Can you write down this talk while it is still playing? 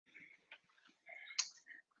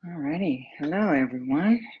Alrighty, hello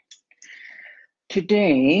everyone.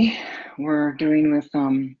 Today we're doing with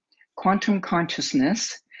quantum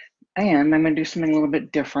consciousness, and I'm going to do something a little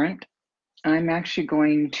bit different. I'm actually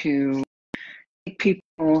going to take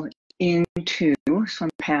people into some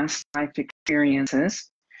past life experiences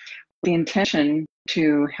with the intention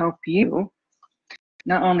to help you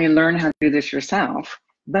not only learn how to do this yourself,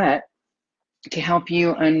 but to help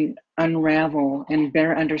you unravel and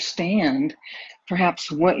better understand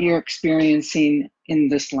perhaps what you're experiencing in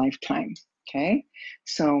this lifetime. Okay,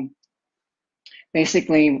 so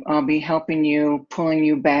basically I'll be helping you, pulling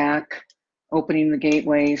you back, opening the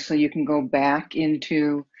gateway so you can go back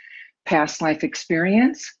into past life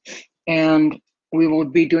experience, and we will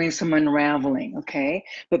be doing some unraveling. Okay,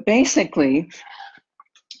 but basically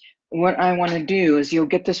what I want to do is you'll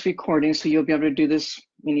get this recording, so you'll be able to do this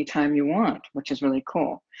anytime you want, which is really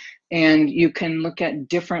cool. And you can look at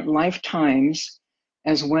different lifetimes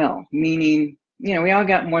as well, meaning, we all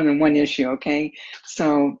got more than one issue, okay?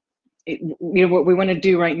 So what we want to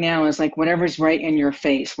do right now is like whatever's right in your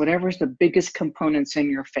face, whatever's the biggest components in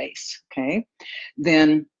your face, okay?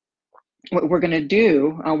 Then what we're going to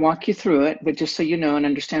do, I'll walk you through it, but just so you know and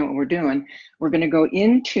understand what we're doing, we're going to go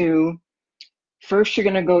into, first you're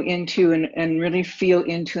going to go into and really feel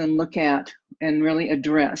into and look at and really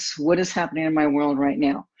address what is happening in my world right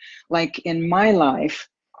now. Like in my life,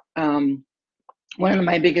 one of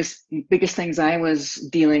my biggest things I was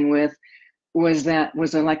dealing with was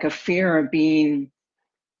like a fear of being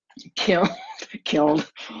killed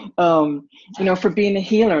for being a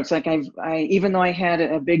healer. It's like I even though I had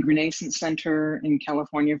a big Renaissance center in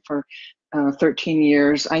California for 13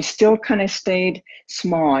 years, I still kind of stayed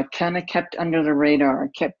small. I kind of kept under the radar. I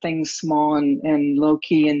kept things small and low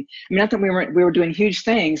key. And I mean, not that we were doing huge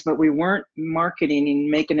things, but we weren't marketing and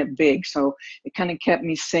making it big. So it kind of kept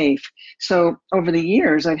me safe. So over the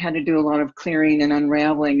years, I've had to do a lot of clearing and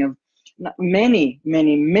unraveling of many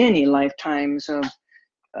lifetimes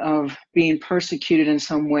of being persecuted in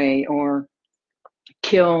some way, or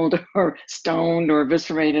killed or stoned or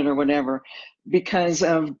eviscerated or whatever, because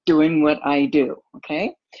of doing what I do.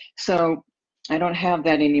 Okay, so I don't have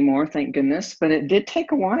that anymore, thank goodness, but it did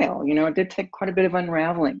take a while. It did take quite a bit of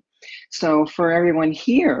unraveling. So for everyone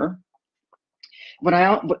here, what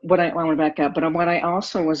I want to back up, but what I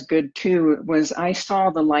also was good too was I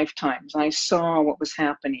saw the lifetimes. I saw what was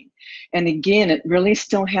happening. And again, it really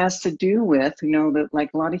still has to do with, that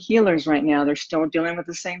like a lot of healers right now, they're still dealing with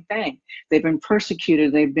the same thing. They've been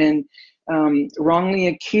persecuted. They've been wrongly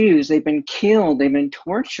accused. They've been killed. They've been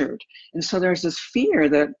tortured. And so there's this fear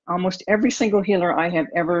that almost every single healer I have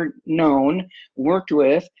ever known, worked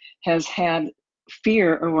with, has had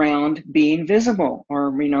fear around being visible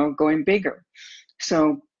or, going bigger.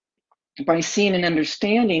 So by seeing and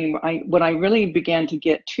understanding, what I really began to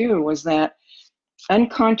get to was that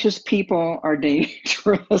unconscious people are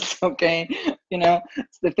dangerous, okay?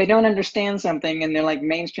 If they don't understand something and they're like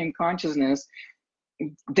mainstream consciousness,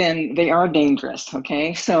 then they are dangerous,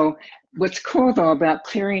 okay? So what's cool though about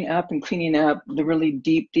clearing up and cleaning up the really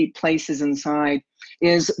deep places inside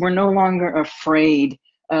is we're no longer afraid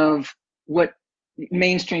of what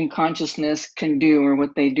mainstream consciousness can do or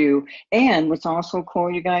what they do. And what's also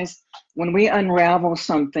cool, you guys, when we unravel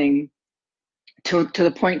something to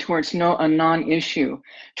the point to where it's a non-issue,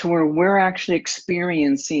 to where we're actually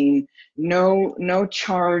experiencing no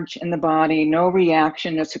charge in the body, no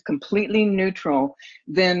reaction, it's a completely neutral,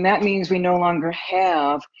 then that means we no longer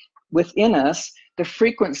have within us the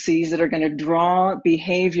frequencies that are going to draw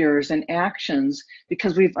behaviors and actions,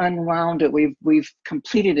 because we've unwound it, we've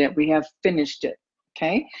completed it, we have finished it.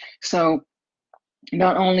 Okay, so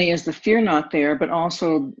not only is the fear not there, but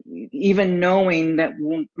also even knowing that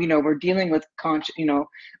we're dealing with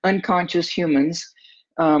unconscious humans,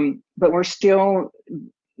 but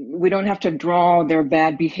we don't have to draw their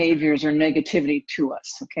bad behaviors or negativity to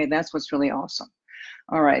us. Okay, that's what's really awesome.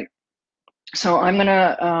 All right, so I'm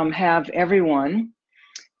gonna have everyone,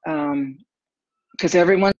 because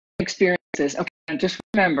everyone experiences. Okay, just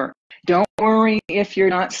remember, don't worry if you're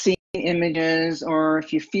not seeing images or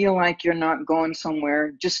if you feel like you're not going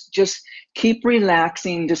somewhere. Just keep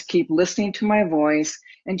relaxing, just keep listening to my voice,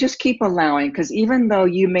 and just keep allowing, because even though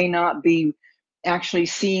you may not be actually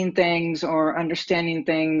seeing things or understanding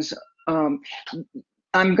things, I'm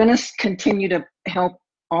going to continue to help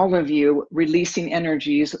all of you releasing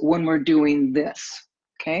energies when we're doing this.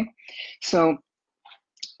 Okay, so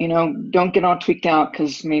don't get all tweaked out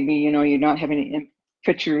because maybe you're not having any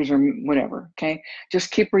pictures or whatever. Okay, just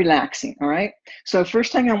keep relaxing. All right, so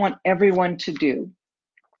first thing I want everyone to do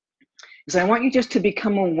is I want you just to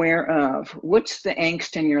become aware of what's the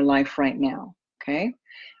angst in your life right now. okay?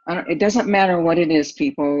 It doesn't matter what it is,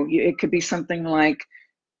 people. It could be something like,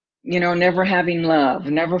 never having love,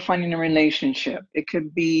 never finding a relationship. It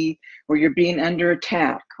could be where you're being under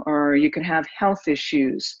attack, or you could have health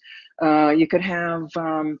issues. You could have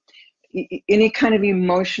any kind of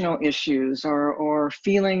emotional issues, or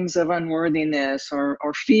feelings of unworthiness,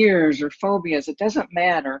 or fears or phobias. It doesn't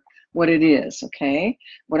matter what it is, okay?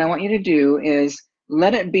 What I want you to do is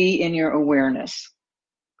let it be in your awareness,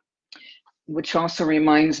 which also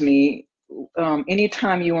reminds me,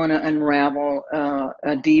 anytime you want to unravel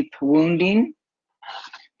a deep wounding,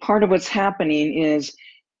 part of what's happening is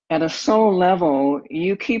at a soul level,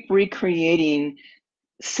 you keep recreating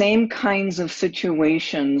same kinds of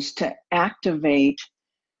situations to activate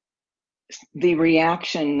the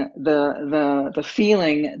reaction, the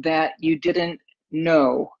feeling that you didn't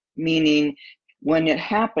know, meaning when it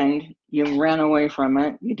happened, you ran away from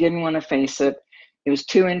it, you didn't want to face it, it was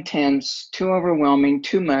too intense, too overwhelming,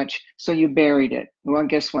 too much, so you buried it. Well,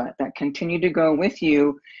 guess what? That continued to go with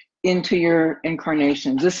you into your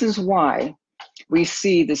incarnations. This is why we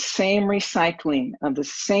see the same recycling of the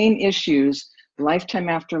same issues lifetime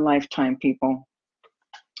after lifetime, people.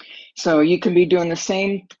 So you can be doing the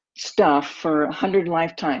same stuff for 100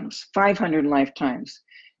 lifetimes, 500 lifetimes.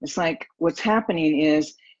 It's like what's happening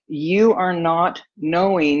is you are not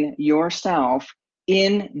knowing yourself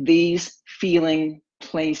in these feeling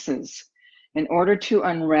places. In order to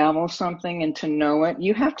unravel something and to know it,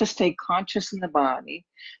 you have to stay conscious in the body.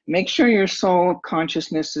 Make sure your soul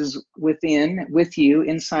consciousness is with you,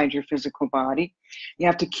 inside your physical body. You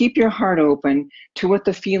have to keep your heart open to what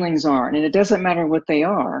the feelings are. And it doesn't matter what they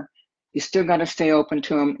are. You still got to stay open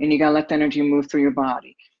to them, and you got to let the energy move through your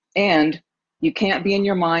body. And you can't be in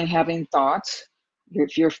your mind having thoughts.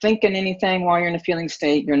 If you're thinking anything while you're in a feeling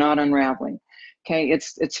state, you're not unraveling. Okay,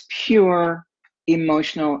 it's pure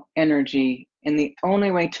emotional energy, and the only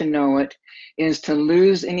way to know it is to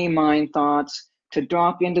lose any mind thoughts, to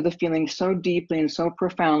drop into the feeling so deeply and so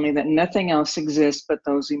profoundly that nothing else exists but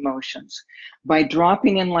those emotions. By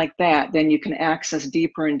dropping in like that, then you can access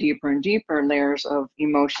deeper and deeper and deeper layers of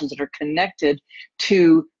emotions that are connected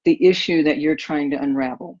to the issue that you're trying to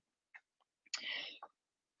unravel.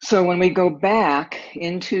 So when we go back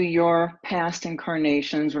into your past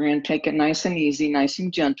incarnations, we're going to take it nice and easy, nice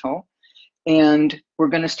and gentle, and we're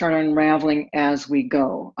going to start unraveling as we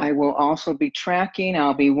go. I will also be tracking,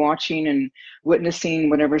 I'll be watching and witnessing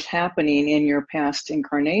whatever's happening in your past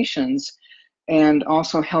incarnations, and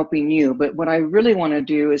also helping you. But what I really want to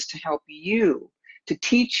do is to help you, to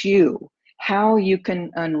teach you how you can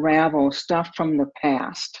unravel stuff from the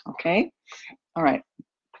past, okay? All right.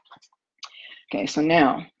 Okay, so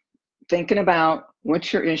now, thinking about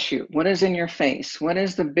what's your issue, what is in your face, what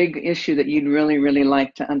is the big issue that you'd really, really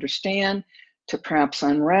like to understand, to perhaps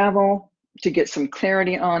unravel, to get some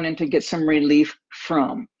clarity on, and to get some relief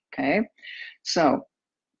from, okay? So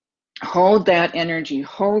hold that energy,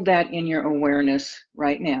 hold that in your awareness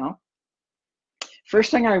right now.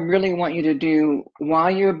 First thing I really want you to do while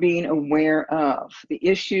you're being aware of the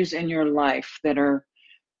issues in your life that are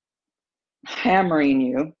hammering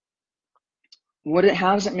you,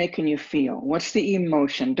 how's it making you feel? What's the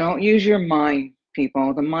emotion? Don't use your mind,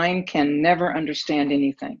 people. The mind can never understand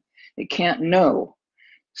anything. It can't know.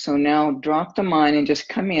 So now drop the mind and just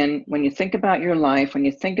come in. When you think about your life, when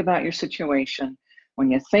you think about your situation, when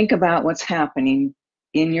you think about what's happening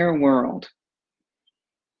in your world,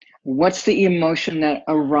 what's the emotion that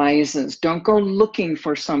arises? Don't go looking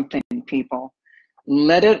for something, people.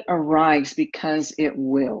 Let it arise, because it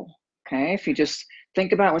will, okay? If you just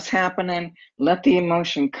think about what's happening, let the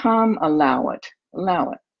emotion come, allow it,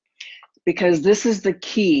 because this is the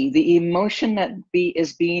key. The emotion that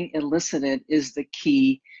is being elicited is the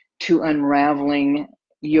key to unraveling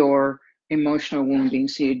your emotional wounding,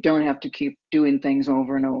 so you don't have to keep doing things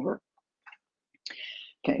over and over.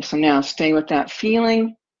 Okay, so now stay with that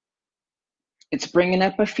feeling. It's bringing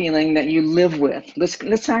up a feeling that you live with.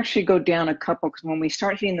 Let's actually go down a couple, because when we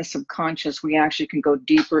start hitting the subconscious, we actually can go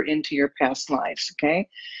deeper into your past lives, okay?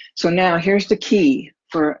 So now here's the key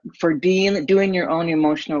for doing your own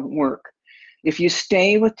emotional work. If you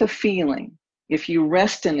stay with the feeling, if you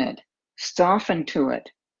rest in it, soften to it,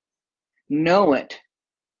 know it,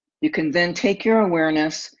 you can then take your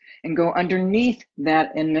awareness and go underneath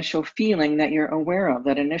that initial feeling that you're aware of,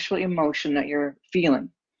 that initial emotion that you're feeling,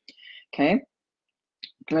 okay?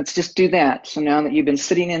 Let's just do that. So now that you've been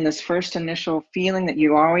sitting in this first initial feeling that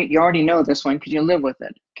you already know this one because you live with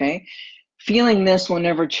it, okay? Feeling this will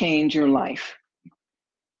never change your life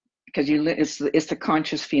because it's the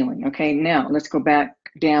conscious feeling, okay? Now let's go back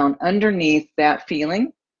down underneath that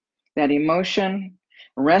feeling, that emotion.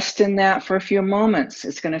 Rest in that for a few moments.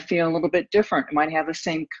 It's going to feel a little bit different. It might have the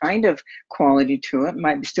same kind of quality to it. It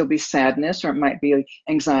might still be sadness, or it might be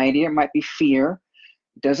anxiety, or it might be fear.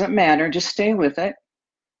 It doesn't matter. Just stay with it.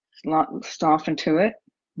 Soften to it.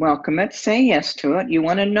 Welcome it. Say yes to it. You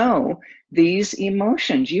want to know these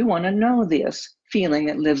emotions. You want to know this feeling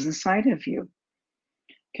that lives inside of you.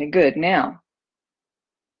 Okay, good. Now,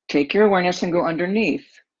 take your awareness and go underneath.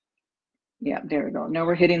 Yeah, there we go. Now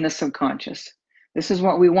we're hitting the subconscious. This is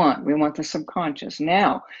what we want. We want the subconscious.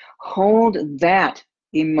 Now, hold that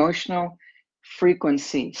emotional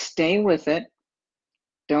frequency. Stay with it.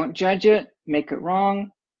 Don't judge it. Make it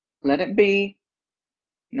wrong. Let it be.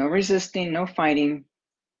 No resisting, no fighting.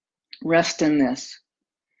 Rest in this.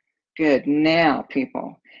 Good. Now,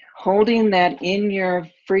 people, holding that in your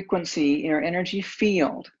frequency, your energy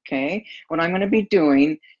field, okay? What I'm going to be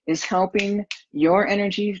doing is helping your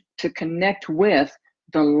energy to connect with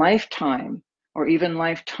the lifetime or even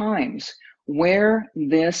lifetimes where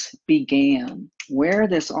this began, where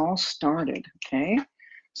this all started, okay?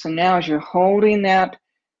 So now as you're holding that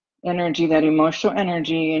energy, that emotional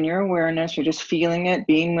energy in your awareness, you're just feeling it,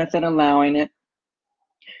 being with it, allowing it.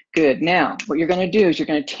 Good. Now, what you're going to do is you're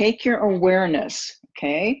going to take your awareness,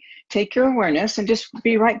 okay? Take your awareness and just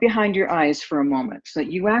be right behind your eyes for a moment so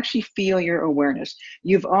that you actually feel your awareness.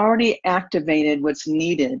 You've already activated what's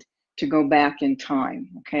needed to go back in time,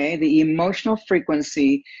 okay? The emotional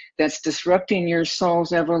frequency that's disrupting your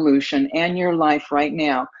soul's evolution and your life right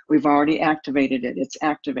now, we've already activated it. It's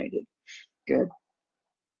activated. Good.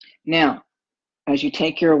 Now, as you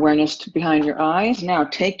take your awareness to behind your eyes, now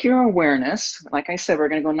take your awareness. Like I said, we're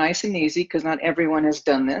going to go nice and easy because not everyone has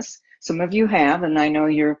done this. Some of you have, and I know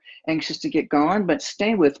you're anxious to get going, but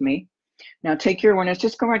stay with me. Now take your awareness,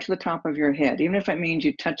 just go right to the top of your head, even if it means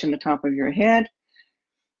you touching the top of your head.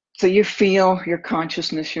 So you feel your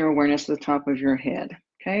consciousness, your awareness at the top of your head,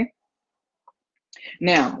 okay?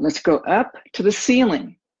 Now let's go up to the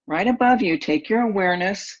ceiling. Right above you, take your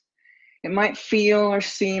awareness. It might feel or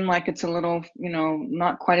seem like it's a little,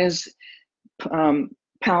 not quite as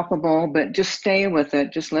palpable, but just stay with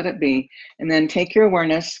it. Just let it be. And then take your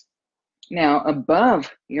awareness now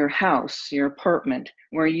above your house, your apartment,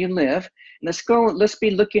 where you live. Let's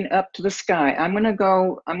be looking up to the sky. I'm going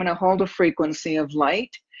to hold a frequency of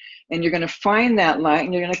light, and you're going to find that light,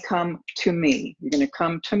 and you're going to come to me. You're going to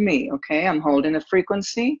come to me, okay? I'm holding a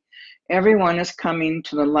frequency. Everyone is coming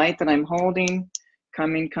to the light that I'm holding.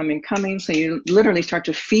 Coming, coming, coming. So you literally start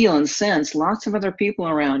to feel and sense lots of other people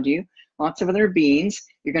around you, lots of other beings.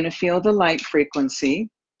 You're going to feel the light frequency.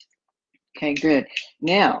 Okay, good.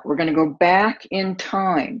 Now we're going to go back in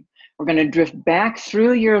time. We're going to drift back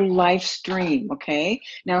through your life stream, okay?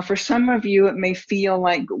 Now for some of you, it may feel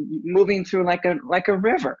like moving through like a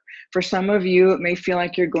river. For some of you, it may feel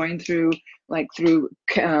like you're going through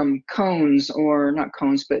cones, or not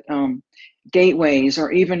cones, but gateways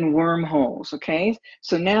or even wormholes, okay?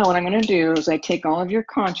 So now what I'm going to do is I take all of your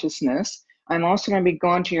consciousness. I'm also going to be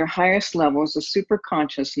going to your highest levels, the super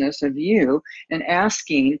consciousness of you, and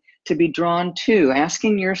asking to be drawn to,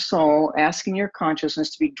 asking your soul, asking your consciousness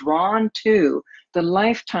to be drawn to the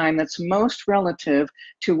lifetime that's most relative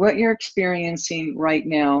to what you're experiencing right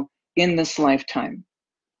now in this lifetime.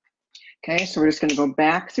 Okay, so we're just going to go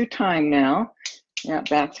back through time now. Yeah,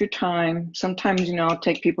 back through time. Sometimes, I'll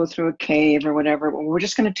take people through a cave or whatever. But we're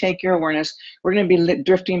just going to take your awareness. We're going to be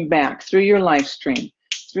drifting back through your life stream,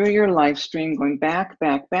 going back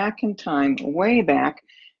in time, way back.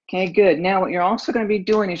 Okay, good. Now what you're also going to be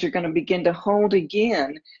doing is you're going to begin to hold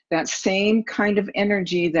again that same kind of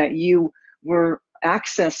energy that you were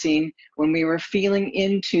accessing when we were feeling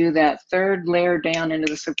into that third layer down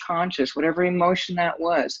into the subconscious, whatever emotion that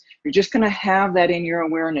was. You're just going to have that in your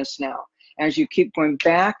awareness now. As you keep going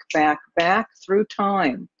back through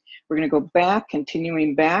time. We're going to go back,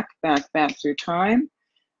 continuing back through time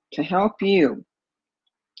to help you.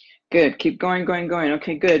 Good, keep going.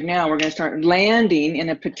 Okay, good. Now we're going to start landing in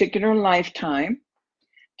a particular lifetime.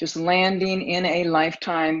 Just landing in a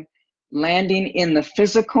lifetime, landing in the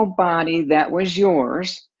physical body that was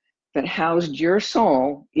yours, that housed your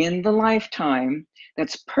soul in the lifetime,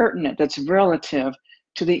 that's pertinent, that's relative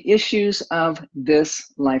to the issues of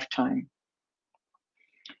this lifetime.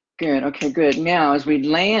 Good, okay, good. Now, as we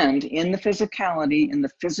land in the physicality, in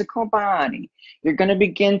the physical body, you're going to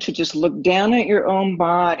begin to just look down at your own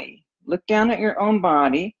body. Look down at your own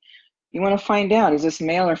body. You want to find out, is this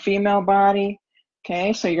male or female body?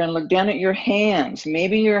 Okay, so you're going to look down at your hands.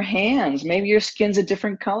 Maybe your skin's a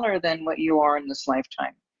different color than what you are in this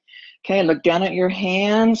lifetime. Okay, look down at your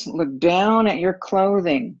hands. Look down at your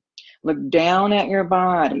clothing. Look down at your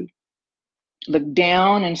body. Look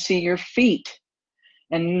down and see your feet.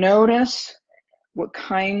 and notice what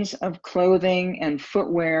kinds of clothing and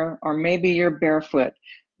footwear, or maybe you're barefoot.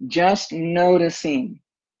 Just noticing,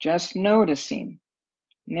 just noticing.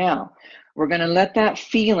 Now, we're going to let that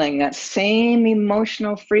feeling, that same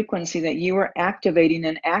emotional frequency that you were activating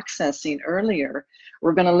and accessing earlier,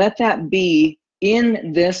 we're going to let that be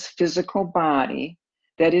in this physical body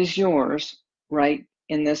that is yours right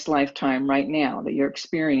in this lifetime right now that you're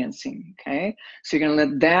experiencing, okay? So you're going to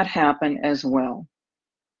let that happen as well.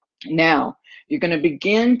 Now, you're going to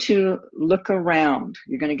begin to look around.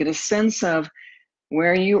 You're going to get a sense of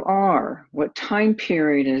where you are. What time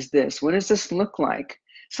period is this? What does this look like?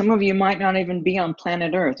 Some of you might not even be on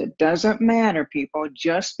planet Earth. It doesn't matter, people.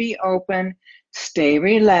 Just be open, stay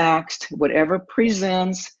relaxed. Whatever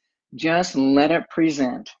presents, just let it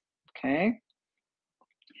present, okay?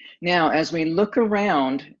 Now, as we look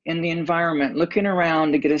around in the environment, looking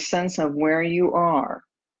around to get a sense of where you are,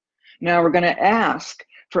 now we're going to ask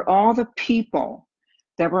for all the people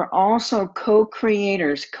that were also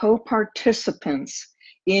co-creators, co-participants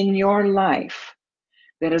in your life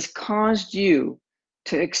that has caused you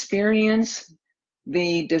to experience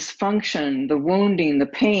the dysfunction, the wounding, the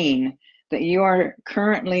pain that you are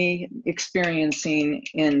currently experiencing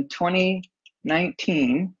in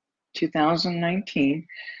 2019.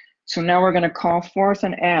 So now we're going to call forth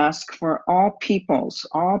and ask for all peoples,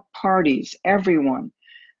 all parties, everyone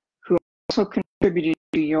who also contributed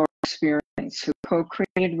to your experience, who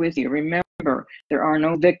co-created with you. Remember, there are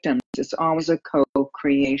no victims. It's always a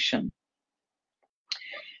co-creation.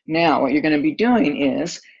 Now, what you're going to be doing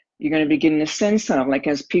is you're going to be getting a sense of, like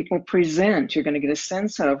as people present, you're going to get a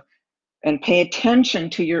sense of and pay attention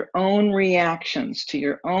to your own reactions, to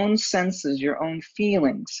your own senses, your own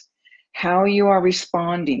feelings, how you are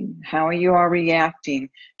responding, how you are reacting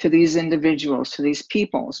to these individuals, to these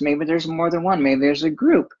peoples. Maybe there's more than one. Maybe there's a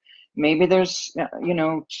group. Maybe there's,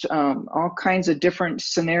 all kinds of different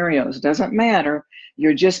scenarios. Doesn't matter.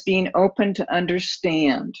 You're just being open to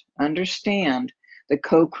understand the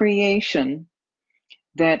co-creation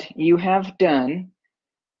that you have done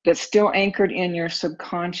that's still anchored in your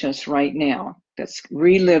subconscious right now, that's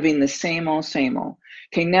reliving the same old, same old.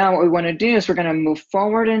 Okay, now what we want to do is we're going to move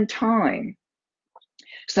forward in time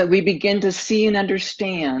so that we begin to see and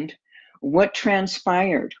understand what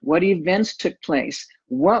transpired, what events took place,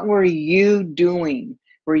 what were you doing?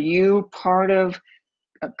 Were you part of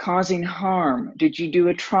causing harm? Did you do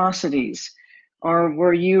atrocities? Or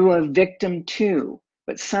were you a victim too?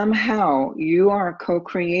 But somehow you are a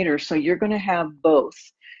co-creator, so you're going to have both.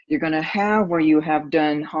 You're going to have where you have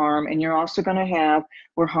done harm, and you're also going to have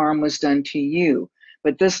where harm was done to you.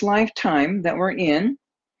 But this lifetime that we're in,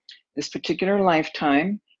 this particular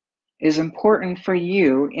lifetime, is important for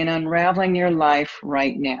you in unraveling your life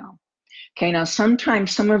right now. Okay, now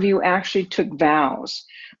sometimes some of you actually took vows,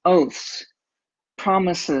 oaths,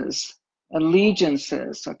 promises,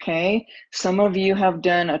 allegiances, okay? Some of you have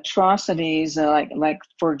done atrocities, like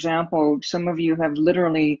for example, some of you have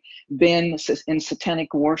literally been in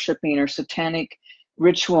satanic worshiping or satanic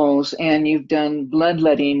rituals, and you've done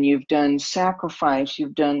bloodletting, you've done sacrifice,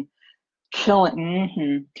 you've done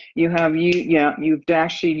killing. You've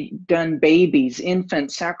actually done babies,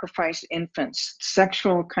 infants, sacrificed infants,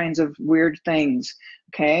 sexual kinds of weird things.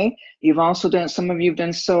 Okay, you've also done, some of you have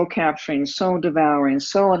done soul capturing, soul devouring,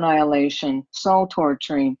 soul annihilation, soul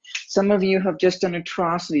torturing. Some of you have just done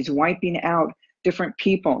atrocities, wiping out different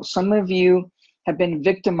people. Some of you have been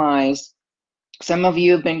victimized. Some of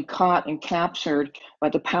you have been caught and captured by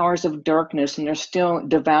the powers of darkness, and they're still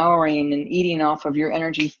devouring and eating off of your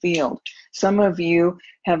energy field. Some of you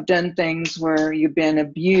have done things where you've been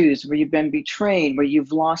abused, where you've been betrayed, where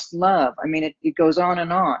you've lost love. I mean, it goes on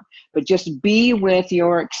and on. But just be with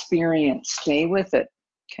your experience. Stay with it,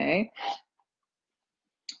 okay?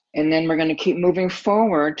 And then we're going to keep moving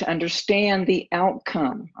forward to understand the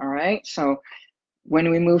outcome, all right? So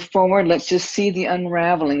when we move forward, let's just see the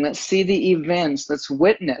unraveling. Let's see the events. Let's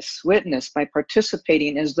witness by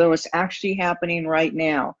participating as though it's actually happening right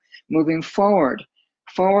now. Moving forward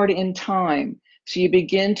in time. So you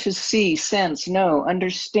begin to see, sense, know,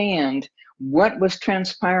 understand what was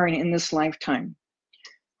transpiring in this lifetime.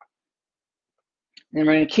 And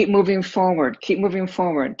we're going to keep moving forward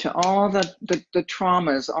to all the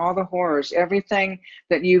traumas, all the horrors, everything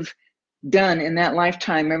that you've done in that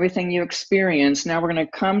lifetime, everything you experience. Now we're going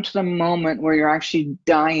to come to the moment where you're actually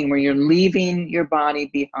dying, where you're leaving your body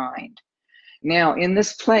behind. Now, in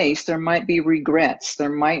this place, there might be regrets,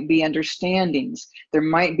 there might be understandings, there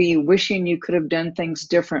might be wishing you could have done things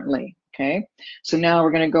differently, okay? So now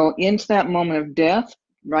we're going to go into that moment of death,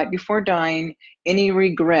 right before dying, any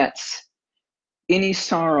regrets, any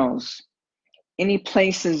sorrows, Any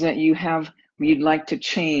places that you'd like to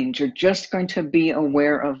change, you're just going to be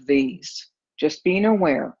aware of these. Just being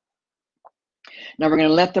aware. Now we're going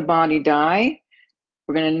to let the body die.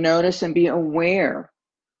 We're going to notice and be aware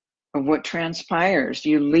of what transpires.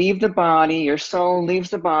 You leave the body, your soul leaves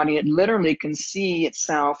the body. It literally can see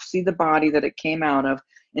itself, see the body that it came out of,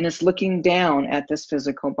 and it's looking down at this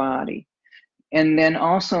physical body. And then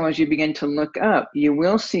also as you begin to look up, you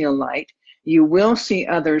will see a light. You will see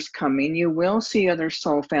others coming. You will see other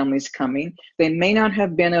soul families coming. They may not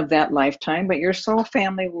have been of that lifetime, but your soul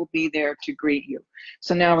family will be there to greet you.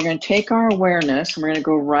 So now we're going to take our awareness and we're going to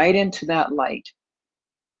go right into that light.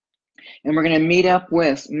 And we're going to meet up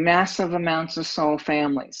with massive amounts of soul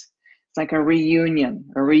families. It's like a reunion,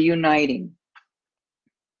 a reuniting.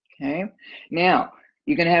 Okay. Now,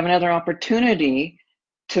 you're going to have another opportunity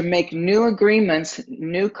to make new agreements,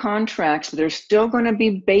 new contracts that are still going to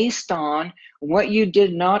be based on what you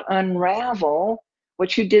did not unravel,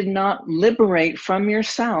 what you did not liberate from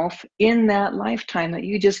yourself in that lifetime that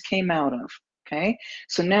you just came out of. Okay.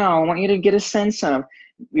 So now I want you to get a sense of,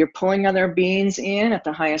 you're pulling other beings in at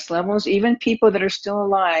the highest levels, even people that are still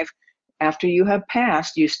alive after you have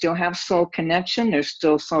passed. You still have soul connection. There's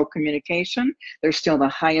still soul communication. There's still the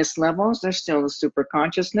highest levels. There's still the super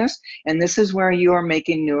consciousness. And this is where you are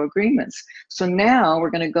making new agreements. So now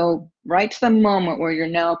we're going to go right to the moment where you're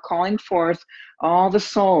now calling forth all the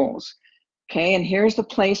souls. Okay. And here's the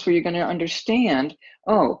place where you're going to understand,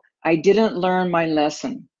 oh, I didn't learn my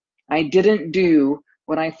lesson. I didn't do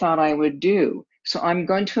what I thought I would do. So I'm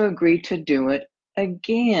going to agree to do it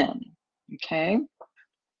again, okay?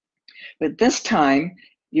 But this time,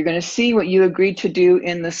 you're going to see what you agreed to do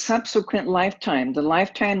in the subsequent lifetime, the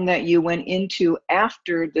lifetime that you went into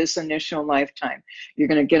after this initial lifetime. You're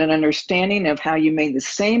going to get an understanding of how you made the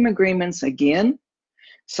same agreements again,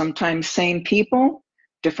 sometimes same people,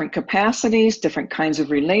 different capacities, different kinds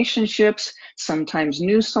of relationships. Sometimes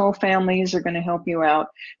new soul families are going to help you out,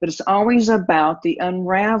 but it's always about the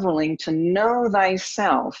unraveling to know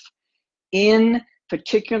thyself in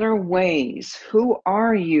particular ways. Who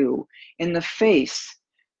are you in the face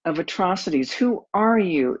of atrocities? Who are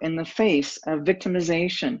you in the face of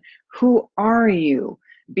victimization? Who are you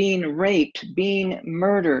being raped, being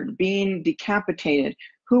murdered, being decapitated?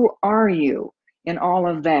 Who are you in all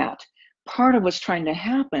of that? Part of what's trying to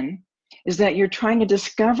happen is that you're trying to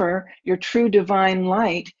discover your true divine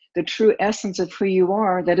light, the true essence of who you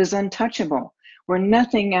are that is untouchable, where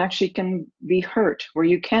nothing actually can be hurt, where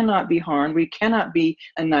you cannot be harmed, where you cannot be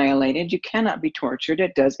annihilated, you cannot be tortured.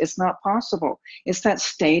 It's not possible. It's that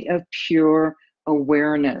state of pure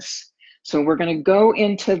awareness. So we're going to go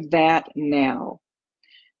into that now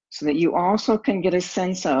so that you also can get a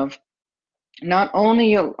sense of, not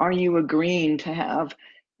only are you agreeing to have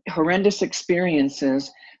horrendous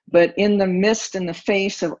experiences, but in the midst, in the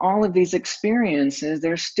face of all of these experiences,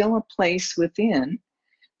 there's still a place within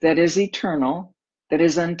that is eternal, that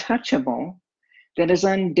is untouchable, that is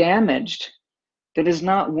undamaged, that is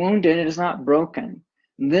not wounded, it is not broken.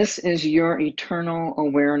 This is your eternal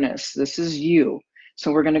awareness. This is you.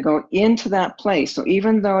 So we're going to go into that place. So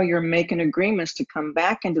even though you're making agreements to come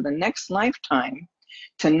back into the next lifetime,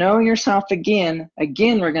 to know yourself again,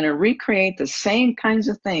 we're going to recreate the same kinds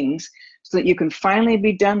of things so that you can finally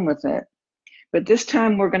be done with it. But this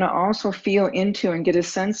time we're going to also feel into and get a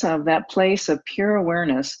sense of that place of pure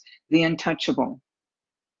awareness, the untouchable.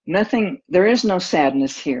 There is no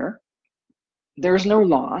sadness here. There's no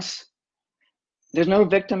loss. There's no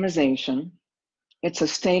victimization. It's a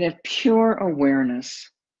state of pure awareness.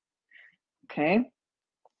 Okay?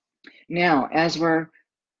 Now, as we're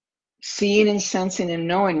seeing and sensing and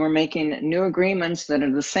knowing, we're making new agreements that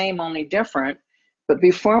are the same, only different. But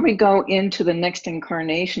before we go into the next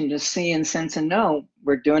incarnation to see and sense and know,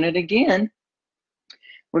 we're doing it again.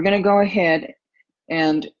 We're going to go ahead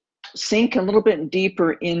and sink a little bit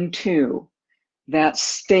deeper into that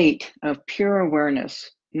state of pure awareness.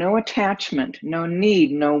 No attachment, no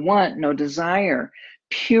need, no want, no desire.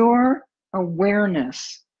 Pure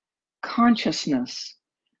awareness, consciousness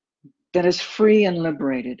that is free and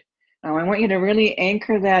liberated. Now, I want you to really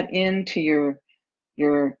anchor that into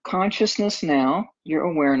your consciousness now. Your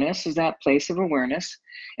awareness is that place of awareness.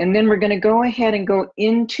 And then we're going to go ahead and we're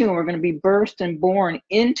going to be birthed and born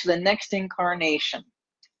into the next incarnation.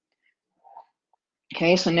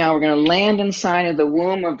 Okay, so now we're going to land inside of the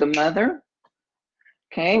womb of the mother.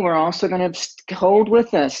 Okay, we're also going to hold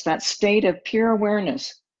with us that state of pure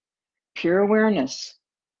awareness. Pure awareness.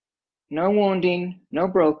 No wounding, no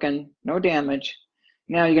broken, no damage.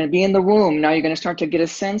 Now you're going to be in the womb. Now you're going to start to get a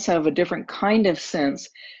sense of a different kind of sense.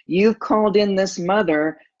 You've called in this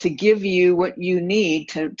mother to give you what you need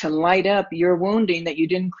to light up your wounding that you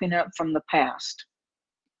didn't clean up from the past.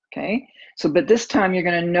 Okay? So, but this time you're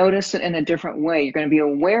going to notice it in a different way. You're going to be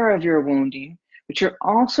aware of your wounding, but you're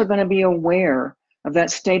also going to be aware of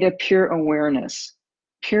that state of pure awareness.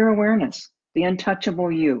 Pure awareness, the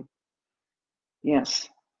untouchable you. Yes,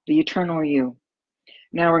 the eternal you.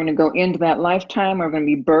 Now we're going to go into that lifetime. We're going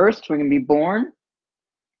to be birthed. We're going to be born.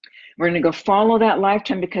 We're going to go follow that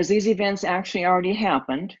lifetime because these events actually already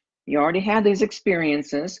happened. You already had these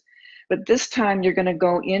experiences. But this time you're going to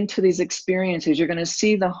go into these experiences. You're going to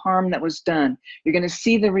see the harm that was done. You're going to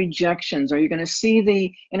see the rejections, or you're going to see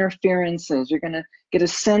the interferences. You're going to get a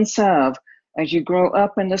sense of, as you grow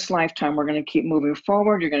up in this lifetime, we're going to keep moving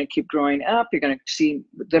forward. You're going to keep growing up. You're going to see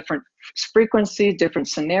different frequencies, different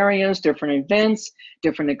scenarios, different events,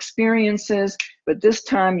 different experiences. But this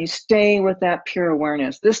time you stay with that pure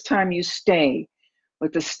awareness. This time you stay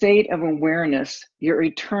with the state of awareness, your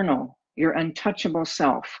eternal, your untouchable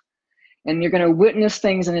self. And you're going to witness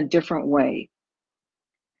things in a different way.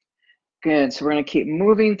 Good. So we're going to keep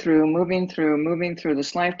moving through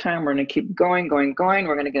this lifetime. We're going to keep going. We're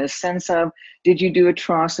going to get a sense of, did you do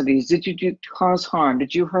atrocities? Did you cause harm?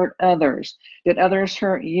 Did you hurt others? Did others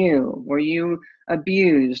hurt you? Were you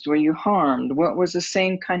abused? Were you harmed? What was the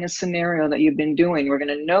same kind of scenario that you've been doing? We're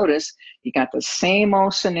going to notice you got the same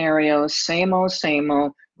old scenario, same old,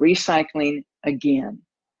 recycling again.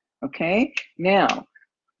 Okay? Now,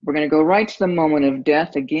 we're going to go right to the moment of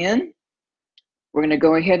death again. We're going to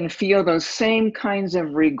go ahead and feel those same kinds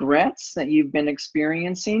of regrets that you've been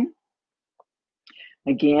experiencing.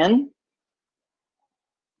 Again.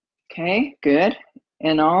 Okay, good.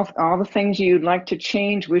 And all the things you'd like to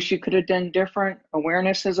change, wish you could have done different.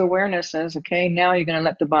 Awarenesses. Okay, now you're going to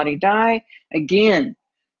let the body die. Again,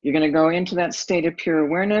 you're going to go into that state of pure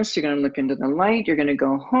awareness. You're going to look into the light. You're going to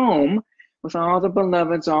go home with all the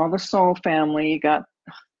beloveds, all the soul family. You got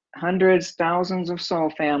hundreds, thousands of soul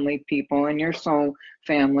family people in your soul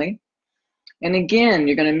family. And again,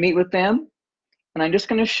 you're going to meet with them. And I'm just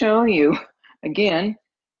going to show you, again,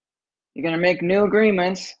 you're going to make new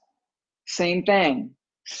agreements. Same thing,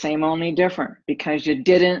 same only different, because you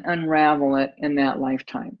didn't unravel it in that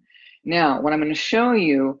lifetime. Now, what I'm going to show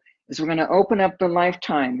you is we're going to open up the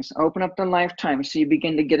lifetimes, so you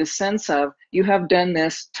begin to get a sense of, you have done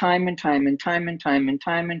this time and time and time and time and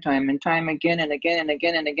time and time and time again and again and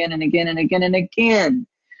again and again and again and again and again.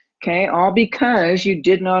 Okay, all because you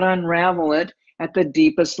did not unravel it at the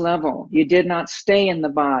deepest level. You did not stay in the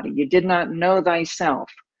body. You did not know thyself.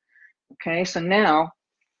 Okay, so now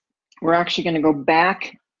we're actually going to go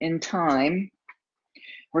back in time.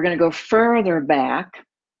 We're going to go further back.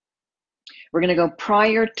 We're going to go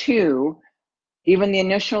prior to even the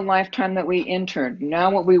initial lifetime that we entered.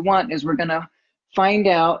 Now what we want is we're going to find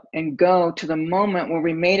out and go to the moment where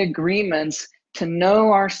we made agreements to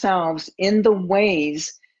know ourselves in the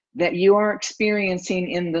ways that you are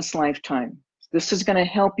experiencing in this lifetime. This is going to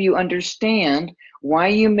help you understand why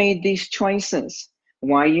you made these choices,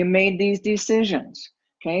 why you made these decisions.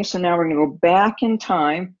 Okay, so now we're going to go back in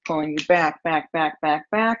time, pulling you back, and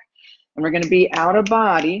we're going to be out of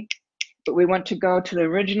body, but we want to go to the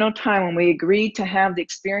original time when we agreed to have the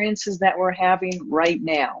experiences that we're having right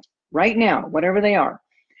now, whatever they are.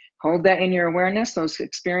 Hold that in your awareness, those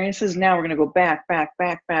experiences. Now we're going to go back,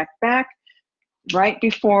 right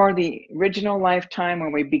before the original lifetime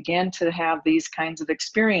when we began to have these kinds of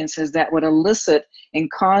experiences that would elicit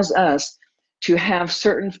and cause us to have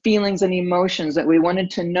certain feelings and emotions that we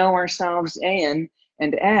wanted to know ourselves in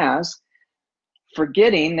and as,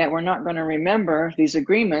 forgetting that we're not going to remember these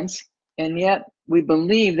agreements, and yet we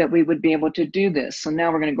believe that we would be able to do this. So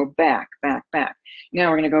now we're going to go back.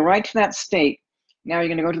 Now we're going to go right to that state. Now you're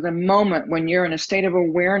going to go to the moment when you're in a state of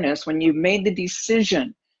awareness, when you've made the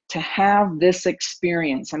decision to have this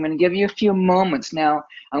experience. I'm going to give you a few moments now.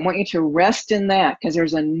 I want you to rest in that, because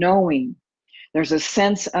there's a knowing, there's a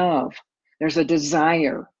sense of, there's a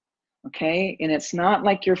desire, okay? And it's not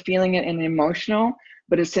like you're feeling it in emotional,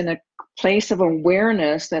 but it's in a place of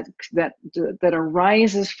awareness that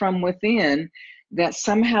arises from within that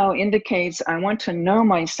somehow indicates, I want to know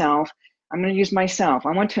myself. I'm going to use myself.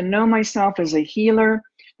 I want to know myself as a healer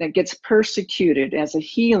that gets persecuted, as a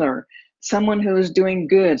healer, someone who is doing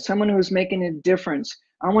good, someone who is making a difference.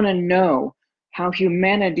 I want to know how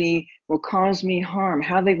humanity will cause me harm,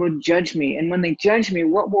 how they will judge me. And when they judge me,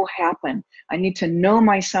 what will happen? I need to know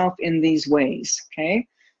myself in these ways, okay?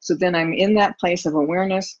 So then I'm in that place of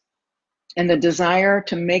awareness, and the desire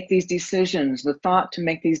to make these decisions, the thought to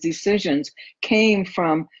make these decisions came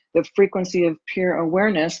from the frequency of pure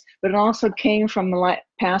awareness, but it also came from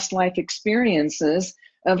past life experiences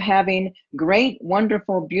of having great,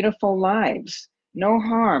 wonderful, beautiful lives. No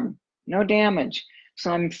harm, no damage.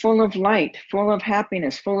 So I'm full of light, full of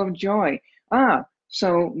happiness, full of joy.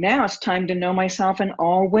 So now it's time to know myself in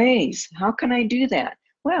all ways. How can I do that?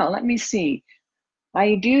 Well, let me see.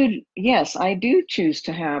 Yes, I do choose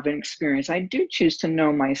to have an experience. I do choose to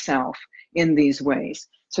know myself in these ways.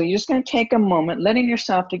 So you're just going to take a moment, letting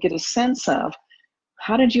yourself to get a sense of,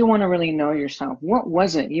 how did you want to really know yourself? What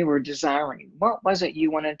was it you were desiring? What was it you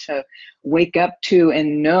wanted to wake up to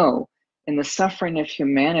and know in the suffering of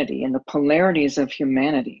humanity and the polarities of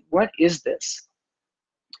humanity? What is this?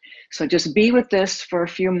 So just be with this for a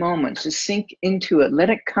few moments. Just sink into it. Let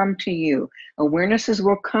it come to you. Awarenesses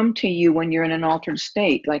will come to you when you're in an altered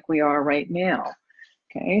state like we are right now.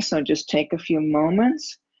 Okay, so just take a few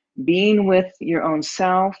moments, being with your own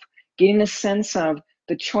self, getting a sense of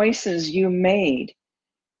the choices you made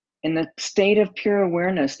in the state of pure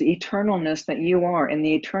awareness, the eternalness that you are, and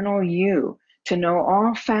the eternal you, to know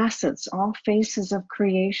all facets, all faces of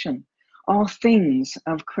creation, all things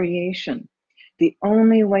of creation. The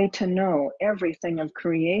only way to know everything of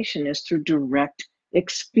creation is through direct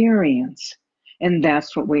experience. And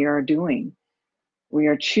that's what we are doing. We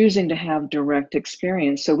are choosing to have direct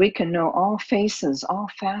experience so we can know all faces, all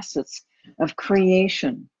facets of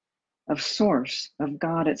creation, of Source, of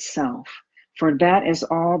God itself. For that is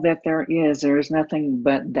all that there is. There is nothing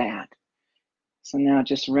but that. So now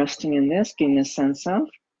just resting in this, getting a sense of.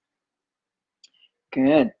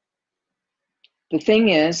 Good. The thing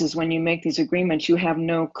is when you make these agreements, you have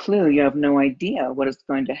no clue, you have no idea what is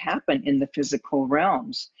going to happen in the physical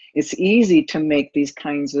realms. It's easy to make these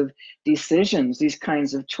kinds of decisions, these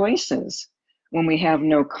kinds of choices, when we have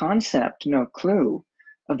no concept, no clue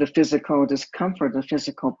of the physical discomfort, the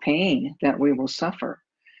physical pain that we will suffer.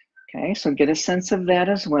 Okay, so get a sense of that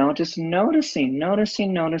as well. Just noticing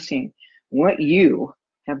what you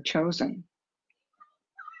have chosen.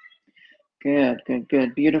 Good, good,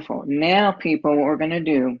 good, beautiful. Now, people, what we're going to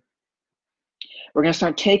do, we're going to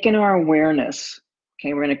start taking our awareness.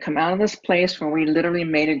 Okay, we're going to come out of this place where we literally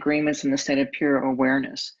made agreements in the state of pure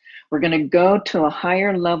awareness. We're going to go to a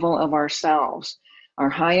higher level of ourselves, our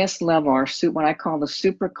highest level, what I call the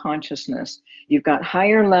super consciousness. You've got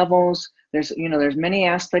higher levels. There's many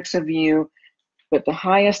aspects of you, but the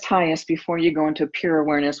highest before you go into pure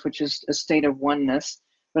awareness, which is a state of oneness,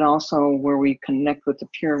 but also where we connect with the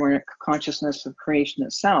pure consciousness of creation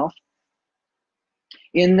itself.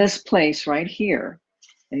 In this place right here,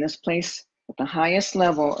 in this place at the highest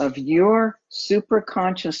level of your super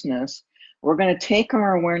consciousness, we're going to take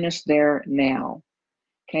our awareness there now.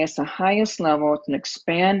 Okay, it's the highest level. It's an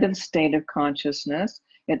expanded state of consciousness.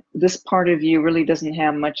 This part of you really doesn't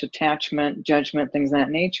have much attachment, judgment, things of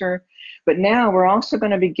that nature. But now we're also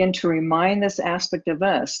going to begin to remind this aspect of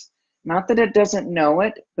us, not that it doesn't know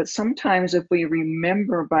it, but sometimes if we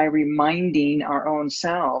remember by reminding our own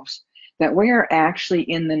selves that we are actually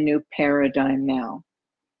in the new paradigm now.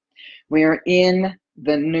 We are in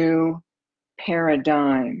the new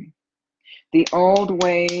paradigm. The old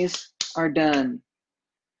ways are done.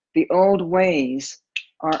 The old ways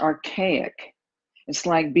are archaic. It's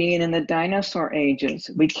like being in the dinosaur ages.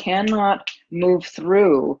 We cannot move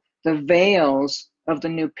through the veils of the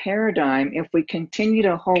new paradigm if we continue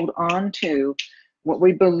to hold on to what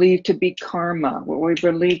we believe to be karma, what we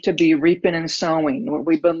believe to be reaping and sowing, what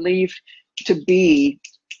we believe to be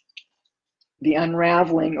the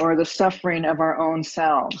unraveling or the suffering of our own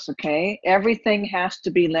selves, okay? Everything has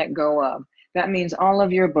to be let go of. That means all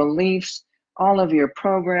of your beliefs, all of your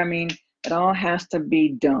programming, it all has to be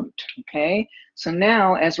dumped, okay? So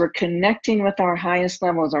now as we're connecting with our highest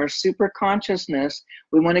levels, our super consciousness,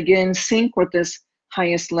 we want to get in sync with this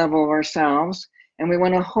highest level of ourselves. And we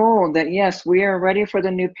want to hold that, yes, we are ready for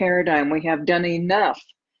the new paradigm. We have done enough.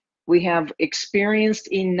 We have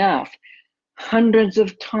experienced enough hundreds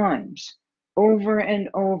of times, over and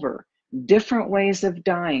over, different ways of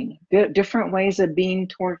dying, different ways of being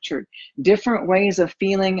tortured, different ways of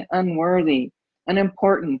feeling unworthy,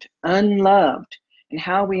 unimportant, unloved, and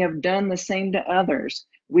how we have done the same to others.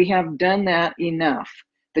 We have done that enough.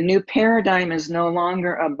 The new paradigm is no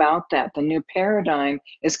longer about that. The new paradigm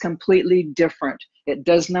is completely different. It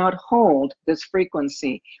does not hold this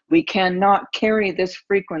frequency. We cannot carry this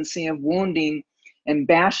frequency of wounding and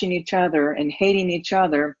bashing each other and hating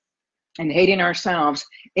ourselves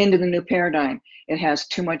into the new paradigm. It has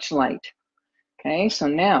too much light. Okay, so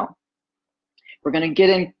now we're going to get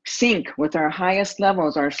in sync with our highest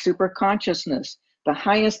levels, our super consciousness, the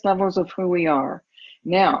highest levels of who we are.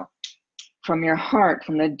 Now, from your heart,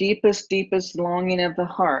 from the deepest, deepest longing of the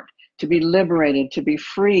heart, to be liberated, to be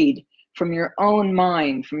freed from your own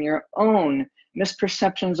mind, from your own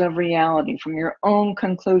misperceptions of reality, from your own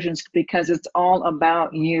conclusions, because it's all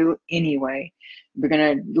about you anyway. We're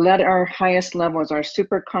going to let our highest levels, our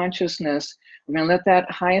super consciousness, we're going to let that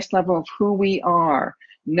highest level of who we are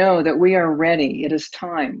know that we are ready. It is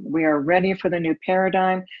time. We are ready for the new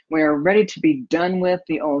paradigm. We are ready to be done with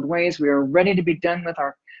the old ways. We are ready to be done with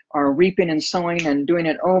our reaping and sowing and doing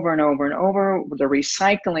it over and over and over. The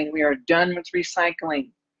recycling, we are done with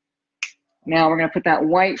recycling. Now we're going to put that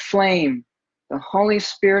white flame, the Holy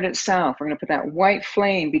Spirit itself, we're going to put that white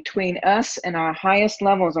flame between us and our highest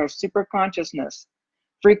levels, our super consciousness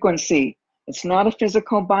frequency. It's not a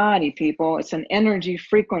physical body, people. It's an energy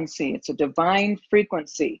frequency. It's a divine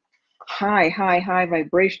frequency. High, high, high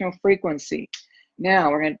vibrational frequency.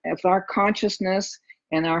 Now we're going to, with our consciousness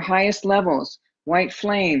and our highest levels, white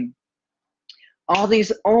flame, all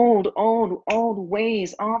these old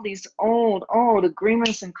ways, all these old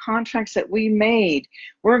agreements and contracts that we made,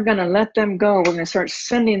 we're going to let them go. We're going to start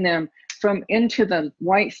sending them from into the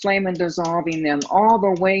white flame and dissolving them. All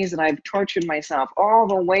the ways that I've tortured myself, all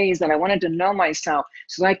the ways that I wanted to know myself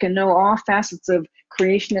so that I can know all facets of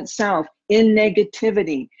creation itself in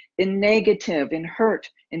negativity, in negative, in hurt,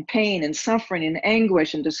 in pain, in suffering, in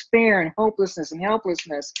anguish, in despair, and hopelessness, and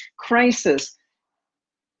helplessness, crisis,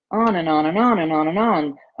 on and on and on and on and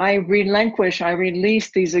on. I relinquish, I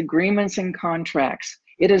release these agreements and contracts.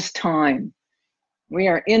 It is time. We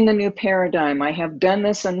are in the new paradigm. I have done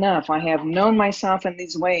this enough. I have known myself in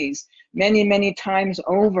these ways many, many times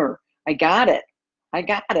over. I got it. I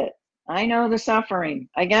got it. I know the suffering.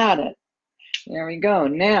 I got it. There we go.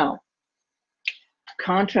 Now,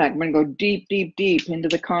 contract. I'm going to go deep, deep, deep into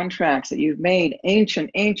the contracts that you've made.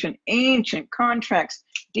 Ancient contracts.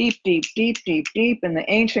 Deep, deep, deep, deep, deep in the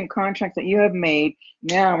ancient contract that you have made.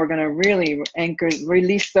 Now we're going to really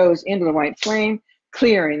release those into the white flame,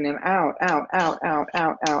 clearing them out.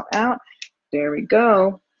 There we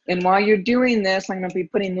go. And while you're doing this, I'm going to be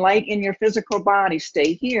putting light in your physical body.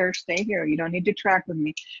 Stay here. You don't need to track with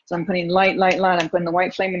me. So I'm putting light. I'm putting the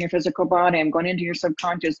white flame in your physical body. I'm going into your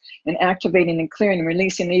subconscious and activating and clearing and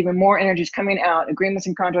releasing even more energies coming out, agreements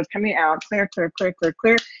and contracts coming out, clear,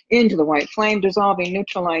 into the white flame, dissolving,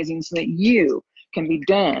 neutralizing, so that you can be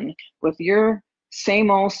done with your same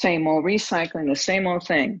old, recycling the same old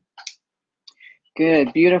thing.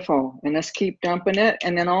 Good, beautiful. And let's keep dumping it.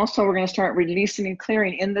 And then also we're going to start releasing and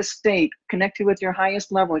clearing in this state, connected with your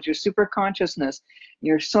highest levels, your super consciousness,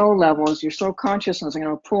 your soul levels, your soul consciousness. I'm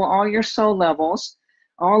going to pull all your soul levels,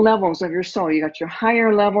 all levels of your soul. You got your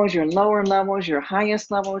higher levels, your lower levels, your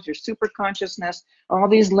highest levels, your super consciousness. All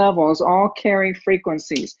these levels all carry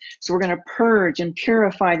frequencies. So we're going to purge and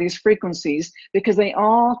purify these frequencies because they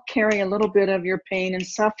all carry a little bit of your pain and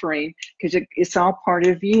suffering because it's all part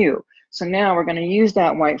of you. So now we're going to use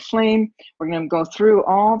that white flame. We're going to go through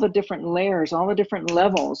all the different layers, all the different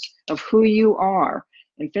levels of who you are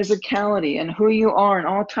in physicality and who you are in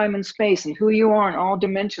all time and space and who you are in all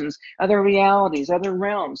dimensions, other realities, other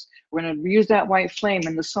realms. We're going to use that white flame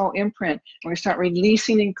and the soul imprint. We're going to start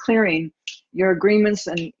releasing and clearing your agreements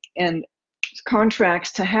and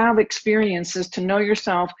contracts to have experiences, to know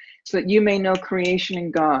yourself, so that you may know creation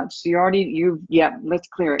and God. So let's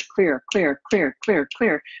clear it, clear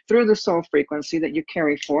through the soul frequency that you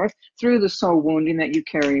carry forth, through the soul wounding that you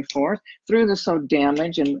carry forth, through the soul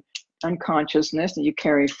damage and unconsciousness that you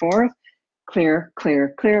carry forth. Clear,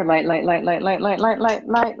 light,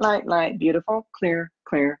 beautiful, clear.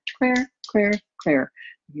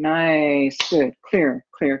 Nice, good, clear.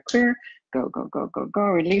 Go,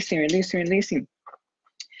 releasing.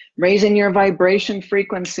 Raising your vibration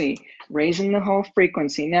frequency, raising the whole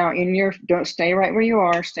frequency. Now don't stay right where you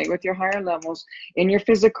are, stay with your higher levels. In your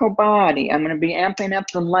physical body, I'm going to be amping up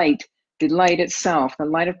the light itself, the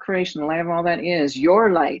light of creation, the light of all that is,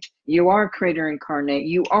 your light. You are creator incarnate,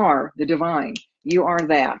 you are the divine, you are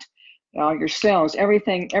that. All your cells,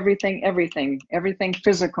 everything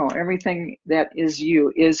physical, everything that is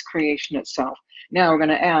you is creation itself. Now we're going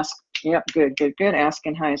to ask, yep, good.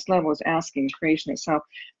 Asking highest levels, asking creation itself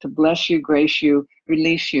to bless you, grace you,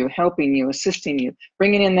 release you, helping you, assisting you,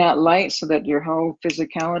 bringing in that light so that your whole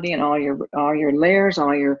physicality and all your layers,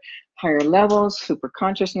 all your higher levels, super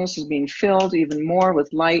consciousness is being filled even more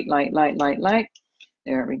with light.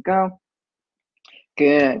 There we go.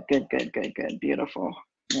 Good. Beautiful.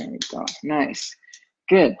 There we go. Nice.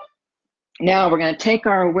 Good. Now we're going to take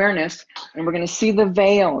our awareness and we're going to see the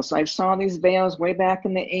veils. I saw these veils way back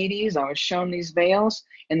in the 80s. I was shown these veils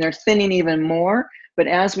and they're thinning even more. But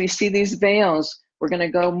as we see these veils, We're going to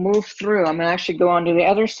go move through. I'm going to actually go onto the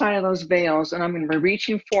other side of those veils, and I'm going to be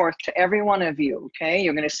reaching forth to every one of you, okay?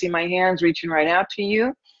 You're going to see my hands reaching right out to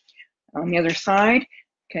you on the other side.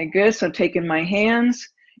 Okay, good. So taking my hands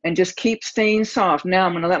and just keep staying soft. Now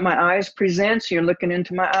I'm going to let my eyes present, so you're looking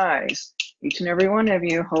into my eyes. Each and every one of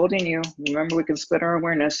you, holding you. Remember, we can split our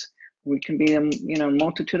awareness. We can be in,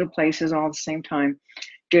 multitude of places all at the same time.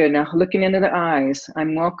 Good. Now looking into the eyes,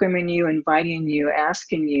 I'm welcoming you, inviting you,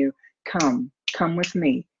 asking you, come with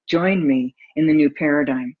me, join me in the new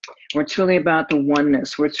paradigm, where it's really about the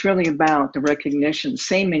oneness, where it's really about the recognition,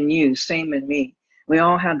 same in you, same in me. We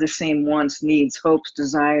all have the same wants, needs, hopes,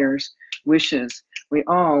 desires, wishes. We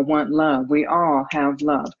all want love. We all have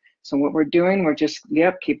love. So what we're doing, we're just,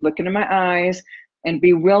 keep looking in my eyes and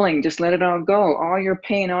be willing, just let it all go. All your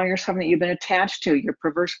pain, all your suffering that you've been attached to, your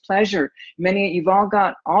perverse pleasure.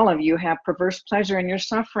 All of you have perverse pleasure in your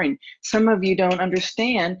suffering. Some of you don't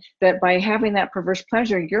understand that by having that perverse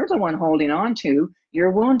pleasure, you're the one holding on to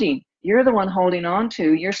your wounding. You're the one holding on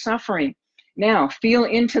to your suffering. Now, feel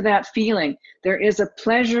into that feeling. There is a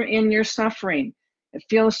pleasure in your suffering. It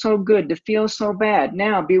feels so good to feel so bad.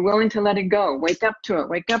 Now, be willing to let it go. Wake up to it,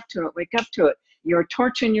 wake up to it, wake up to it. You're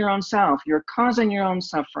torturing your own self. You're causing your own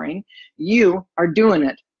suffering. You are doing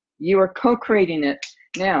it. You are co-creating it.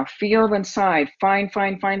 Now, feel inside. Find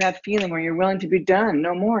that feeling where you're willing to be done.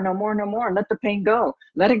 No more, no more, no more. Let the pain go.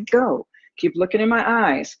 Let it go. Keep looking in my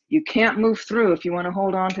eyes. You can't move through if you want to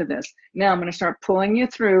hold on to this. Now, I'm going to start pulling you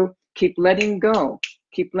through. Keep letting go.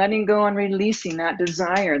 Keep letting go and releasing that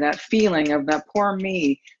desire, that feeling of that poor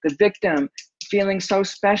me, the victim, feeling so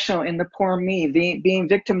special in the poor me, being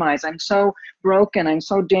victimized. I'm so broken. I'm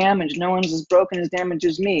so damaged. No one's as broken as damaged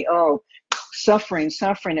as me. Oh, suffering.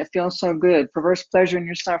 It feels so good. Perverse pleasure in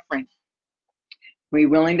your suffering. Be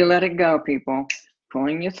willing to let it go, people.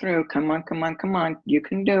 Pulling you through. Come on. You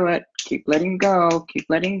can do it. Keep letting go. Keep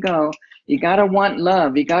letting go. You got to want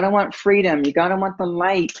love. You got to want freedom. You got to want the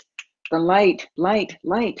light. The light.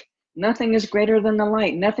 Nothing is greater than the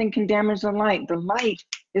light. Nothing can damage the light. The light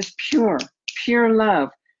is pure love,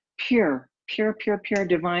 pure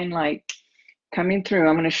divine light coming through.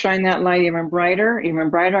 I'm going to shine that light even brighter. I'm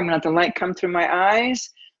going to let the light come through my eyes.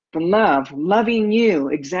 The love, loving you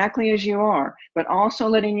exactly as you are, but also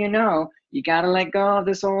letting you know you got to let go of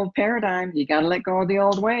this old paradigm. You got to let go of the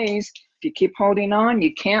old ways. If you keep holding on,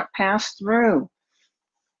 you can't pass through.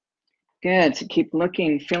 Good. So keep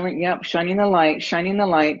looking, feeling, shining the light, shining the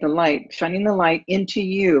light into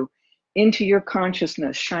you, into your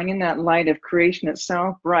consciousness, shining that light of creation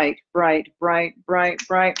itself, bright, brilliant,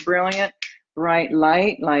 bright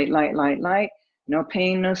light. No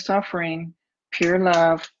pain, no suffering, pure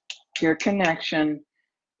love, pure connection,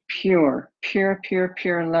 pure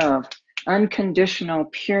love, unconditional,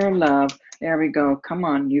 pure love. There we go. Come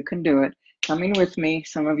on, you can do it. Coming with me.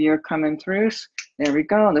 Some of you are coming through. There we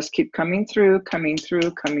go. Let's keep coming through.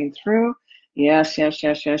 Yes. Let's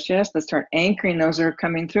start anchoring those that are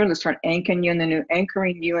coming through. Let's start anchoring you in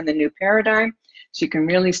the new paradigm. So you can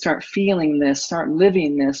really start feeling this, start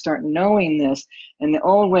living this, start knowing this. And the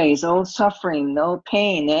old ways, old suffering, the old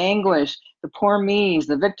pain, the anguish, the poor me's,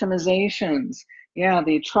 the victimizations,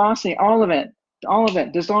 the atrocity, all of it,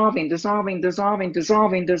 dissolving.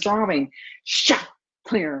 Shut.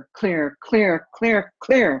 Clear.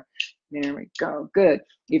 There we go. Good.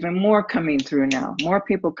 Even more coming through now. More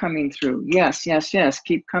people coming through. Yes.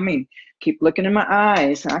 Keep coming. Keep looking in my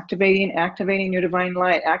eyes. Activating your divine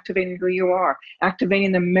light. Activating who you are.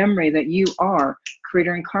 Activating the memory that you are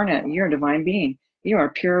creator incarnate. You're a divine being. You are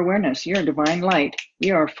pure awareness. You're a divine light.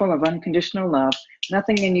 You are full of unconditional love.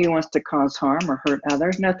 Nothing in you wants to cause harm or hurt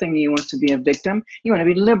others. Nothing in you wants to be a victim. You want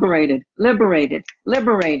to be liberated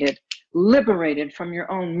from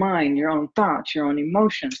your own mind, your own thoughts, your own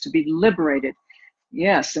emotions, to be liberated.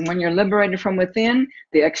 Yes, and when you're liberated from within,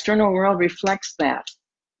 the external world reflects that.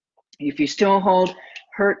 If you still hold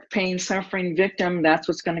hurt, pain, suffering, victim, that's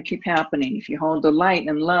what's going to keep happening. If you hold the light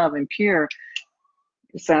and love and pure,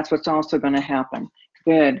 that's what's also going to happen.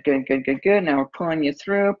 Good. Now we're pulling you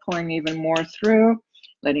through, pulling even more through,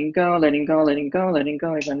 letting go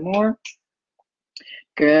even more.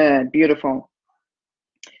 Good, beautiful.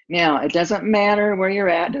 Now, it doesn't matter where you're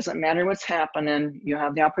at, doesn't matter what's happening. You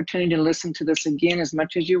have the opportunity to listen to this again as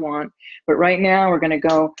much as you want. But right now, we're going to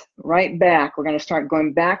go right back. We're going to start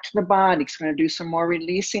going back to the body. So we're going to do some more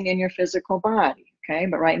releasing in your physical body. Okay,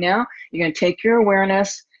 but right now, you're going to take your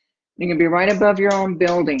awareness. You're going to be right above your own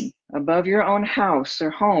building, above your own house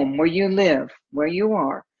or home, where you live, where you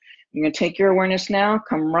are. You're going to take your awareness now,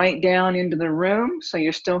 come right down into the room. So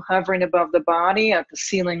you're still hovering above the body at the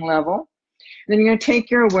ceiling level. Then you're going to take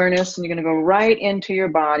your awareness and you're going to go right into your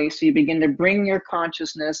body. So you begin to bring your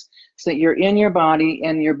consciousness so that you're in your body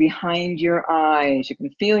and you're behind your eyes. You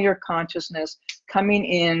can feel your consciousness coming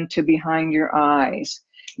in to behind your eyes.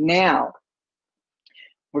 Now,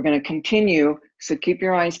 we're going to continue. So keep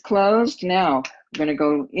your eyes closed. Now, we're going to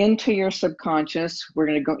go into your subconscious. We're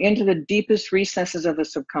going to go into the deepest recesses of the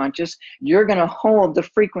subconscious. You're going to hold the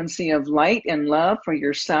frequency of light and love for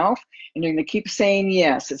yourself. And you're going to keep saying,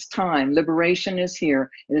 yes, it's time. Liberation is here.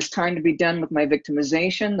 It is time to be done with my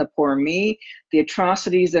victimization, the poor me, the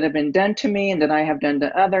atrocities that have been done to me and that I have done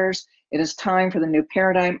to others. It is time for the new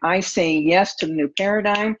paradigm. I say yes to the new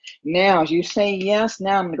paradigm. Now, as you say yes,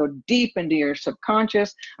 now I'm going to go deep into your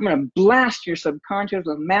subconscious. I'm going to blast your subconscious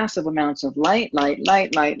with massive amounts of light, light,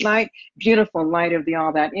 light, light, light, beautiful light of the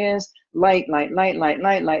all that is, light, light, light, light,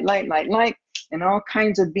 light, light, light, light, light, and all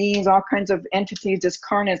kinds of beings, all kinds of entities,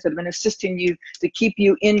 discarnates that have been assisting you to keep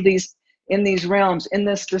you in these realms, in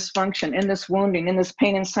this dysfunction, in this wounding, in this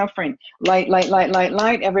pain and suffering. Light, light, light, light,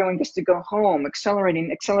 light. Everyone gets to go home.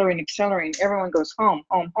 Accelerating, accelerating, accelerating. Everyone goes home,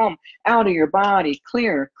 home, home. Out of your body.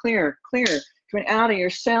 Clear, clear, clear. Coming out of your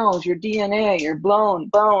cells, your DNA, your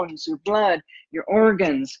bones, your blood, your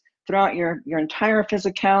organs, throughout your entire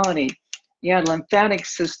physicality. Yeah, lymphatic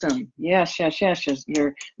system. Yes, yes, yes, yes.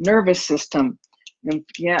 Your nervous system.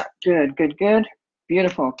 Yeah, good, good, good.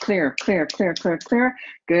 Beautiful, clear, clear, clear, clear, clear.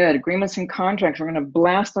 Good, agreements and contracts. We're gonna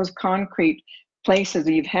blast those concrete places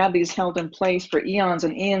that you've had these held in place for eons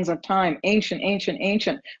and eons of time. Ancient, ancient,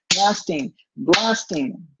 ancient. Blasting,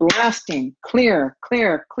 blasting, blasting. Clear,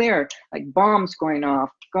 clear, clear. Like bombs going off.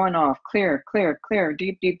 Clear, clear, clear.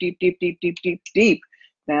 Deep, deep, deep, deep, deep, deep, deep, deep.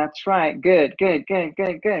 That's right, good, good, good,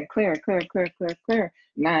 good, good. Clear, clear, clear, clear, clear.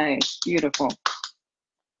 Nice, beautiful.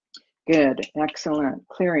 Good, excellent.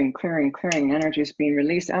 Clearing, clearing, clearing. Energy is being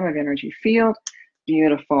released out of energy field.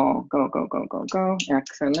 Beautiful. Go, go, go, go, go.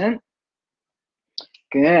 Excellent.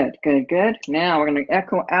 Good, good, good. Now we're going to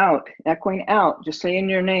echo out, echoing out. Just say in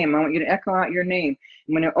your name. I want you to echo out your name.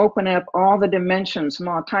 I'm going to open up all the dimensions,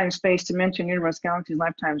 small time, space, dimension, universe, galaxies,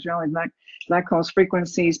 lifetimes, realities, black holes,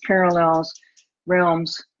 frequencies, parallels,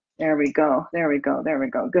 realms. There we go. There we go. There we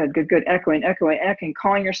go. Good, good, good. Echoing, echoing, echoing.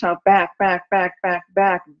 Calling yourself back, back, back, back,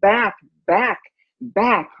 back, back, back,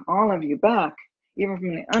 back. All of you back. Even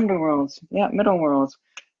from the underworlds. Yeah, middle worlds.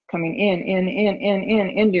 Coming in,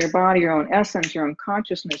 into your body, your own essence, your own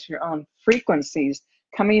consciousness, your own frequencies.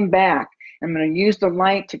 Coming back. I'm going to use the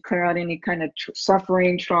light to clear out any kind of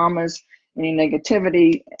suffering, traumas, any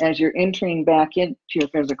negativity as you're entering back into your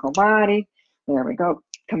physical body. There we go.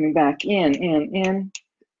 Coming back in.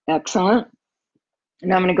 Excellent.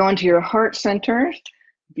 Now I'm going to go into your heart center.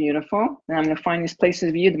 Beautiful. And I'm going to find these places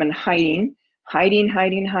of you that have been hiding.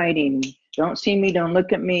 Hiding. Don't see me. Don't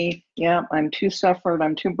look at me. Yeah, I'm too suffered.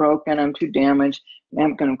 I'm too broken. I'm too damaged. And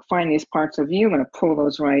I'm going to find these parts of you. I'm going to pull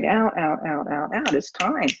those right out. It's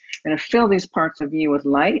time. I'm going to fill these parts of you with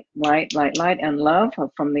light, and love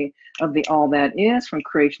from the all that is, from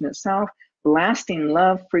creation itself. Blasting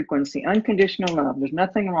love frequency, unconditional love. There's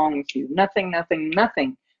nothing wrong with you. Nothing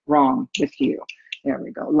wrong with you. There we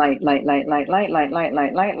go. Light.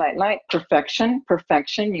 Perfection.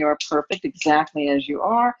 You are perfect exactly as you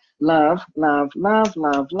are. Love.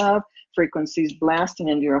 Frequencies blasting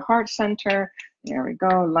into your heart center. There we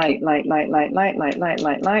go. Light.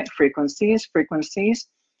 Frequencies.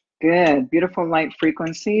 Good. Beautiful light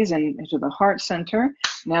frequencies and into the heart center.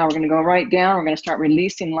 Now we're going to go right down. We're going to start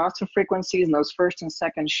releasing lots of frequencies in those first and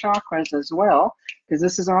second chakras as well, because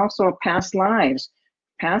this is also past lives.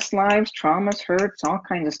 Past lives, traumas, hurts, all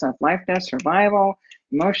kinds of stuff. Life, death, survival,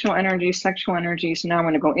 emotional energy, sexual energy. So now I'm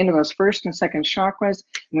going to go into those first and second chakras,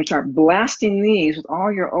 and we start blasting these with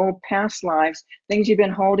all your old past lives, things you've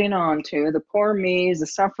been holding on to, the poor me's, the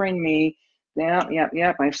suffering me.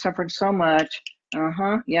 Yep. I've suffered so much.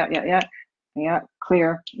 Yeah,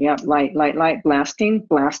 clear. Yeah, light. Blasting.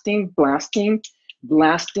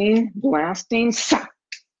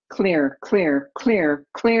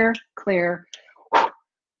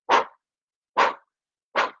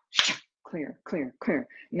 Clear. Clear.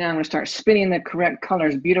 Now I'm going to start spinning the correct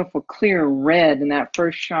colors. Beautiful, clear red in that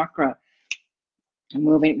first chakra.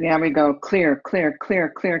 Moving, there we go. Clear.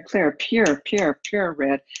 Pure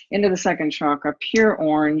red. Into the second chakra. Pure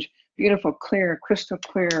orange. Beautiful, clear, crystal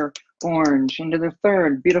clear orange. Into the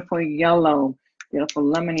third. Beautiful yellow. Beautiful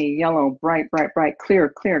lemony yellow. Bright.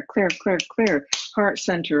 Clear. Heart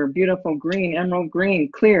center. Beautiful green, emerald green.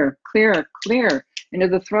 Clear. Into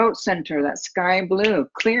the throat center, that sky blue,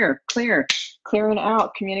 clear, clearing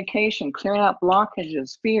out communication, clearing out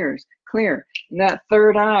blockages, fears, clear. And that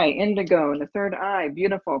third eye, indigo, in the third eye,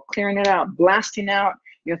 beautiful, clearing it out, blasting out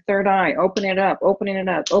Your third eye, open it up, opening it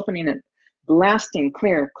up, opening it, blasting,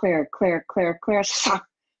 clear, clear, clear, clear, clear.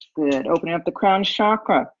 Good. Opening up the crown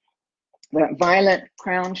chakra, that violet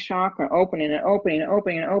crown chakra, opening it, opening it,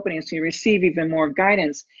 opening it, opening, so you receive even more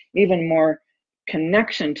guidance, even more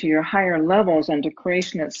connection to your higher levels and to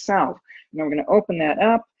creation itself. And we're going to open that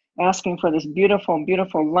up, asking for this beautiful,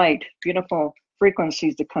 beautiful light, beautiful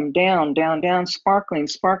frequencies to come down, down, down, sparkling,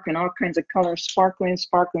 sparkling, all kinds of colors, sparkling,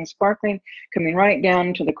 sparkling, sparkling, coming right down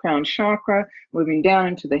into the crown chakra, moving down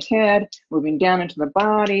into the head, moving down into the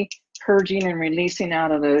body, purging and releasing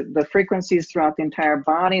out of the frequencies throughout the entire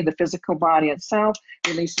body, the physical body itself,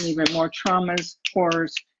 releasing even more traumas,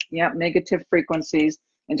 horrors, negative frequencies,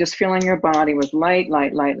 and just filling your body with light,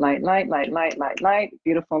 light, light, light, light, light, light, light, light,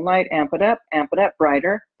 beautiful light, amp it up,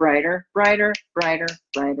 brighter, brighter, brighter, brighter,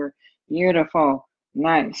 brighter, beautiful,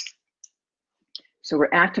 nice. So we're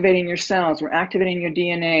activating your cells, we're activating your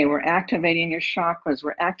DNA, we're activating your chakras,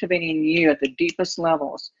 we're activating you at the deepest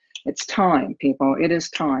levels. It's time, people, it is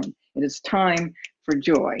time. It is time for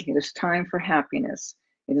joy. It is time for happiness.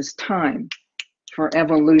 It is time for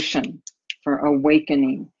evolution, for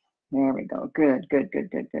awakening. There we go. Good, good, good,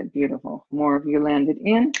 good, good. Beautiful. More of you landed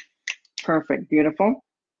in. Perfect. Beautiful.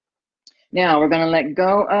 Now we're going to let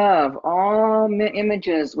go of all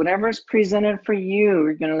images, whatever's presented for you.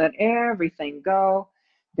 You're going to let everything go.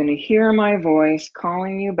 You're going to hear my voice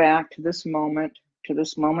calling you back to this moment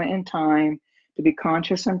in time, to be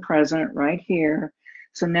conscious and present right here.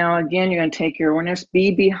 So now again, you're going to take your awareness,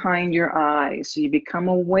 be behind your eyes. So you become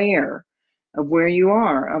aware of where you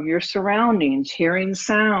are, of your surroundings, hearing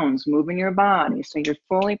sounds, moving your body. So you're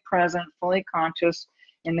fully present, fully conscious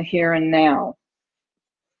in the here and now.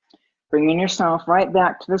 Bringing yourself right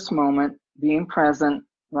back to this moment, being present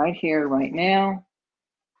right here, right now.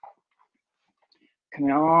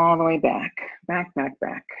 Coming all the way back, back, back,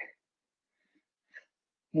 back.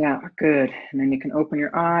 Yeah, good. And then you can open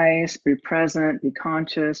your eyes, be present, be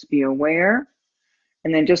conscious, be aware.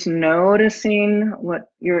 And then just noticing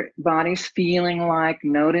what your body's feeling like,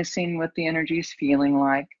 noticing what the energy's feeling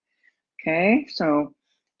like. Okay, so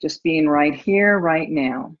just being right here, right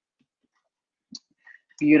now.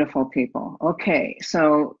 Beautiful, people. Okay,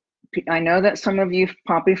 so I know that some of you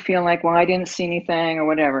probably feel like, well, I didn't see anything or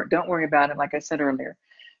whatever. Don't worry about it, like I said earlier.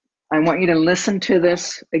 I want you to listen to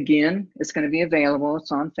this again. It's going to be available.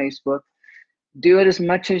 It's on Facebook. Do it as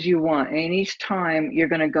much as you want. And each time you're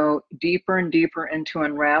going to go deeper and deeper into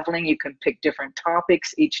unraveling. You can pick different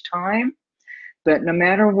topics each time. But no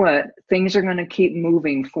matter what, things are going to keep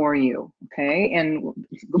moving for you. Okay. And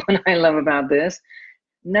what I love about this,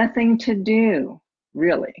 nothing to do,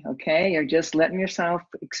 really. Okay. You're just letting yourself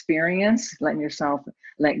experience, letting yourself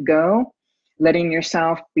let go, letting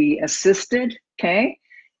yourself be assisted. Okay.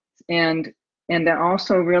 And then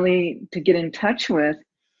also really to get in touch with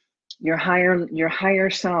your higher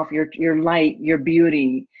self, your light, your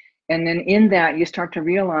beauty. And then in that you start to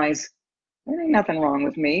realize there ain't nothing wrong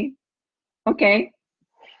with me. Okay.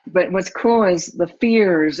 But what's cool is the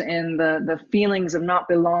fears and the feelings of not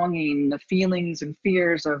belonging, the feelings and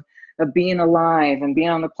fears of being alive and being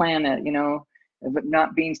on the planet, you know, of it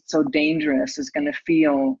not being so dangerous is going to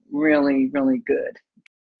feel really, really good.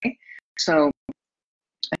 Okay? So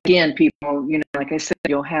again, people, you know, like I said,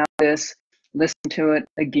 you'll have this, listen to it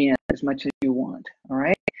again as much as you want. All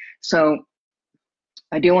right. So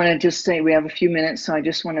I do want to just say, we have a few minutes, so I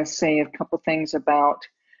just want to say a couple things about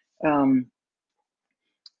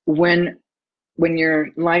when you're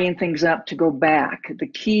lighting things up, to go back. The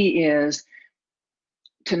key is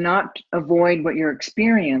to not avoid what you're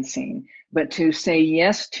experiencing, but to say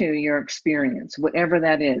yes to your experience, whatever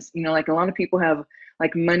that is. You know, like a lot of people have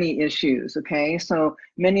like money issues, okay? So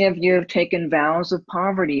many of you have taken vows of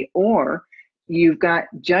poverty, or you've got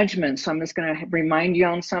judgment. So I'm just going to remind you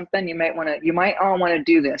on something. You might all want to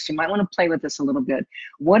do this. You might want to play with this a little bit.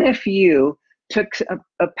 What if you took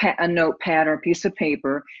a notepad or a piece of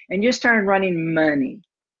paper and you started writing money,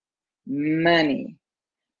 money,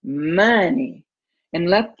 money, and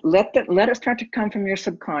let it start to come from your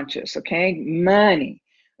subconscious, okay? Money,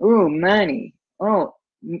 ooh, money, oh,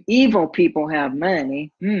 evil people have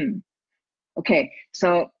money. Okay,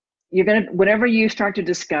 so you're gonna, whatever you start to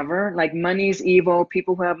discover, like money's evil,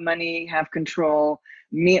 people who have money have control,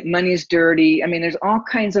 money's dirty. I mean, there's all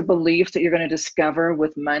kinds of beliefs that you're gonna discover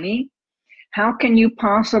with money. How can you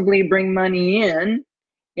possibly bring money in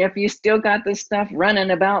if you still got this stuff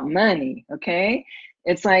running about money, okay?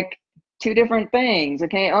 It's like two different things,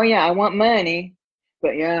 okay? Oh yeah, I want money,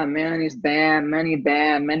 but yeah, money's bad, money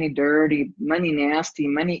dirty, money nasty,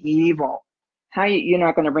 money evil. How you're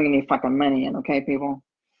not gonna bring any fucking money in, okay, people?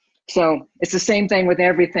 So it's the same thing with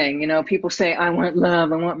everything. You know, people say, I want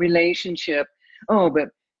love, I want relationship. Oh, but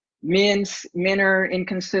men are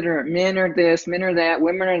inconsiderate, men are this, men are that,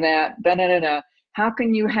 women are that, da da da da. How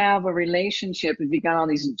can you have a relationship if you got all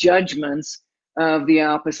these judgments of the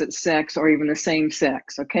opposite sex or even the same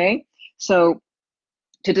sex? Okay, so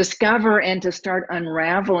to discover and to start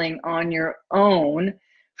unraveling on your own,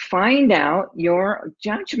 find out your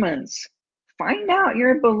judgments, find out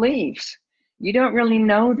your beliefs. You don't really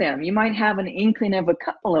know them. You might have an inkling of a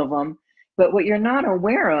couple of them, but what you're not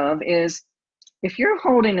aware of is if you're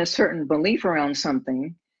holding a certain belief around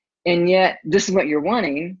something, and yet this is what you're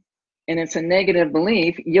wanting, and it's a negative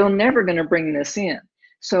belief, you're never going to bring this in.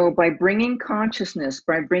 So by bringing consciousness,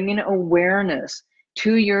 by bringing awareness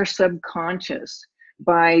to your subconscious,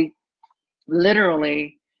 by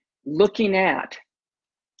literally looking at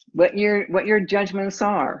what your judgments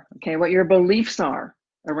are, okay, what your beliefs are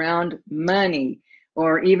around money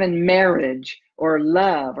or even marriage or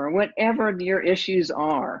love or whatever your issues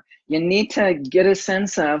are, you need to get a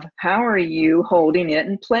sense of how are you holding it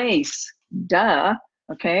in place. Duh.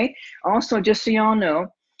 Okay. Also, just so y'all know,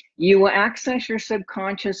 you will access your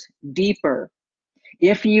subconscious deeper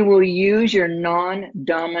if you will use your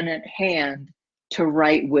non-dominant hand to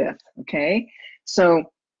write with. Okay. So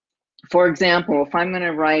for example, if I'm going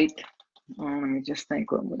to write, let me just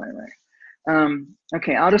think, what would I write?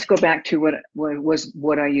 Okay, I'll just go back to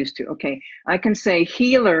what I used to. Okay, I can say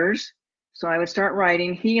healers. So I would start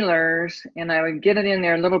writing healers, and I would get it in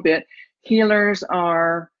there a little bit. Healers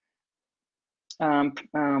are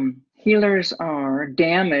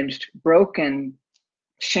damaged, broken,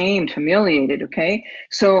 shamed, humiliated. Okay,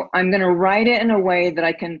 so I'm going to write it in a way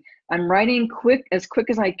that I'm writing as quick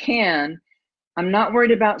as I can. I'm not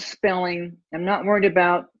worried about spelling. I'm not worried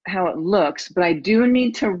about how it looks, but I do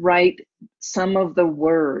need to write some of the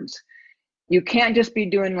words. You can't just be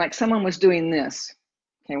doing like someone was doing this.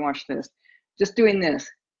 Okay, watch this. Just doing this.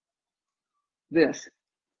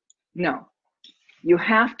 No, you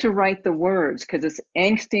have to write the words because it's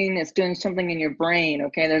angsting, it's doing something in your brain.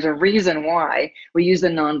 Okay, there's a reason why we use the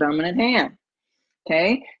non-dominant hand.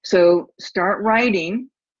 Okay, so start writing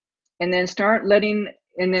and then start letting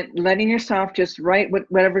yourself just write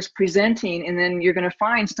whatever's presenting, and then you're going to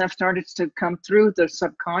find stuff started to come through the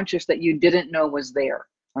subconscious that you didn't know was there.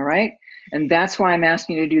 All right, and that's why I'm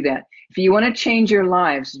asking you to do that. If you want to change your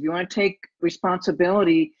lives, if you want to take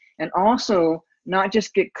responsibility and also not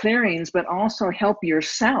just get clearings but also help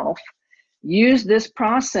yourself, use this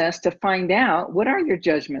process to find out what are your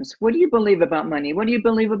judgments. What do you believe about money? What do you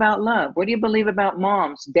believe about love? What do you believe about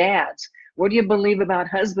moms, dads? What do you believe about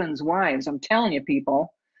husbands, wives? I'm telling you,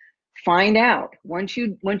 people, find out. Once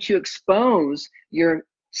you expose your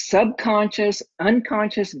subconscious,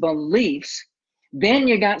 unconscious beliefs, then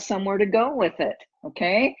you got somewhere to go with it,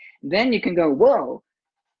 okay? Then you can go, whoa,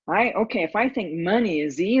 if I think money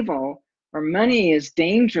is evil or money is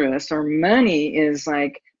dangerous or money is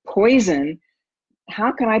like poison,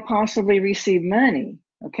 how can I possibly receive money?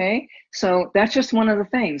 Okay, so that's just one of the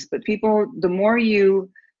things. But people, the more you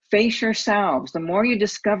face yourselves, the more you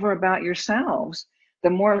discover about yourselves, the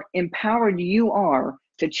more empowered you are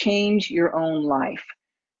to change your own life.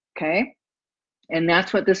 Okay, and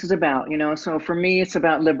that's what this is about, you know. So for me, it's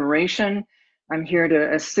about liberation. I'm here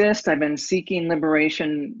to assist. I've been seeking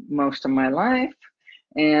liberation most of my life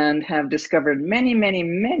and have discovered many, many,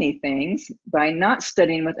 many things by not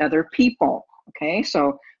studying with other people. Okay,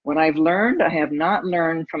 so what I've learned, I have not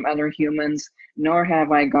learned from other humans, nor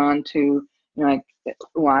have I gone to, you know, like,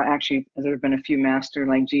 well, actually, there have been a few masters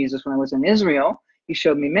like Jesus when I was in Israel. He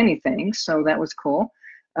showed me many things, so that was cool.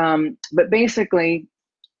 But basically,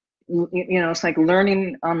 you know, it's like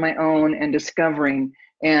learning on my own and discovering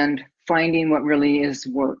and finding what really is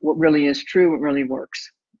what really is true, what really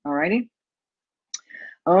works. All righty.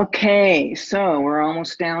 Okay, so we're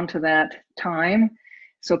almost down to that time.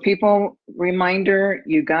 So people, reminder,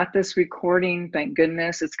 you got this recording, thank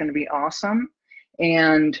goodness, it's gonna be awesome.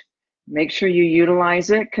 And make sure you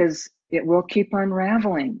utilize it because it will keep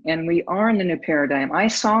unraveling. And we are in the new paradigm. I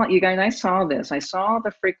saw, you guys, I saw this. I saw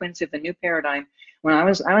the frequency of the new paradigm when I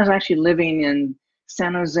was actually living in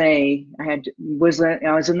San Jose. I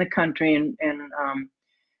was in the country in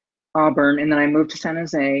Auburn, and then I moved to San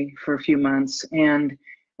Jose for a few months. And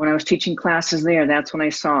when I was teaching classes there, that's when I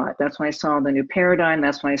saw it. That's when I saw the new paradigm.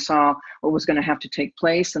 That's when I saw what was going to have to take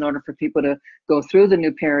place in order for people to go through the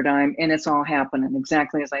new paradigm. And it's all happening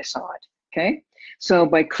exactly as I saw it. Okay. So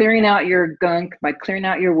by clearing out your gunk, by clearing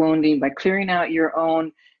out your wounding, by clearing out your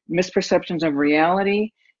own misperceptions of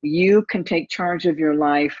reality, you can take charge of your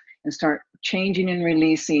life and start changing and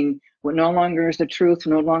releasing What no longer is the truth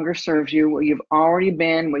no longer serves you. What you've already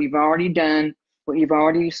been, what you've already done, what you've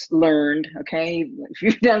already learned, okay? If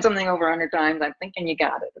you've done something over 100 times, I'm thinking you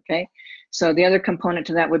got it, okay? So the other component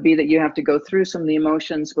to that would be that you have to go through some of the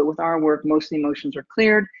emotions, but with our work, most of the emotions are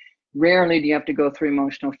cleared. Rarely do you have to go through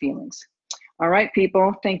emotional feelings. All right,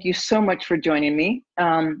 people, thank you so much for joining me.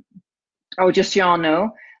 Oh, just so y'all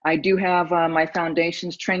know, I do have my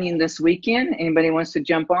foundations training this weekend. Anybody wants to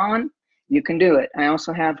jump on, you can do it. I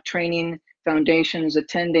also have training foundations, a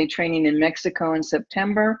 10-day training in Mexico in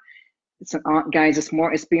September. It's guys,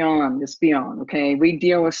 it's beyond, okay? We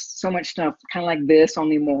deal with so much stuff kind of like this,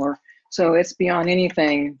 only more. So it's beyond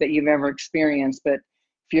anything that you've ever experienced. But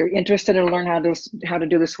if you're interested in learn how to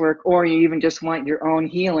do this work, or you even just want your own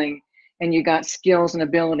healing and you got skills and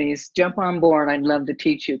abilities, jump on board. I'd love to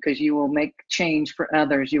teach you, because you will make change for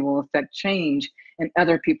others. You will affect change in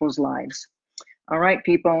other people's lives. All right,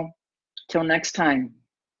 people, till next time.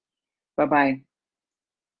 Bye-bye.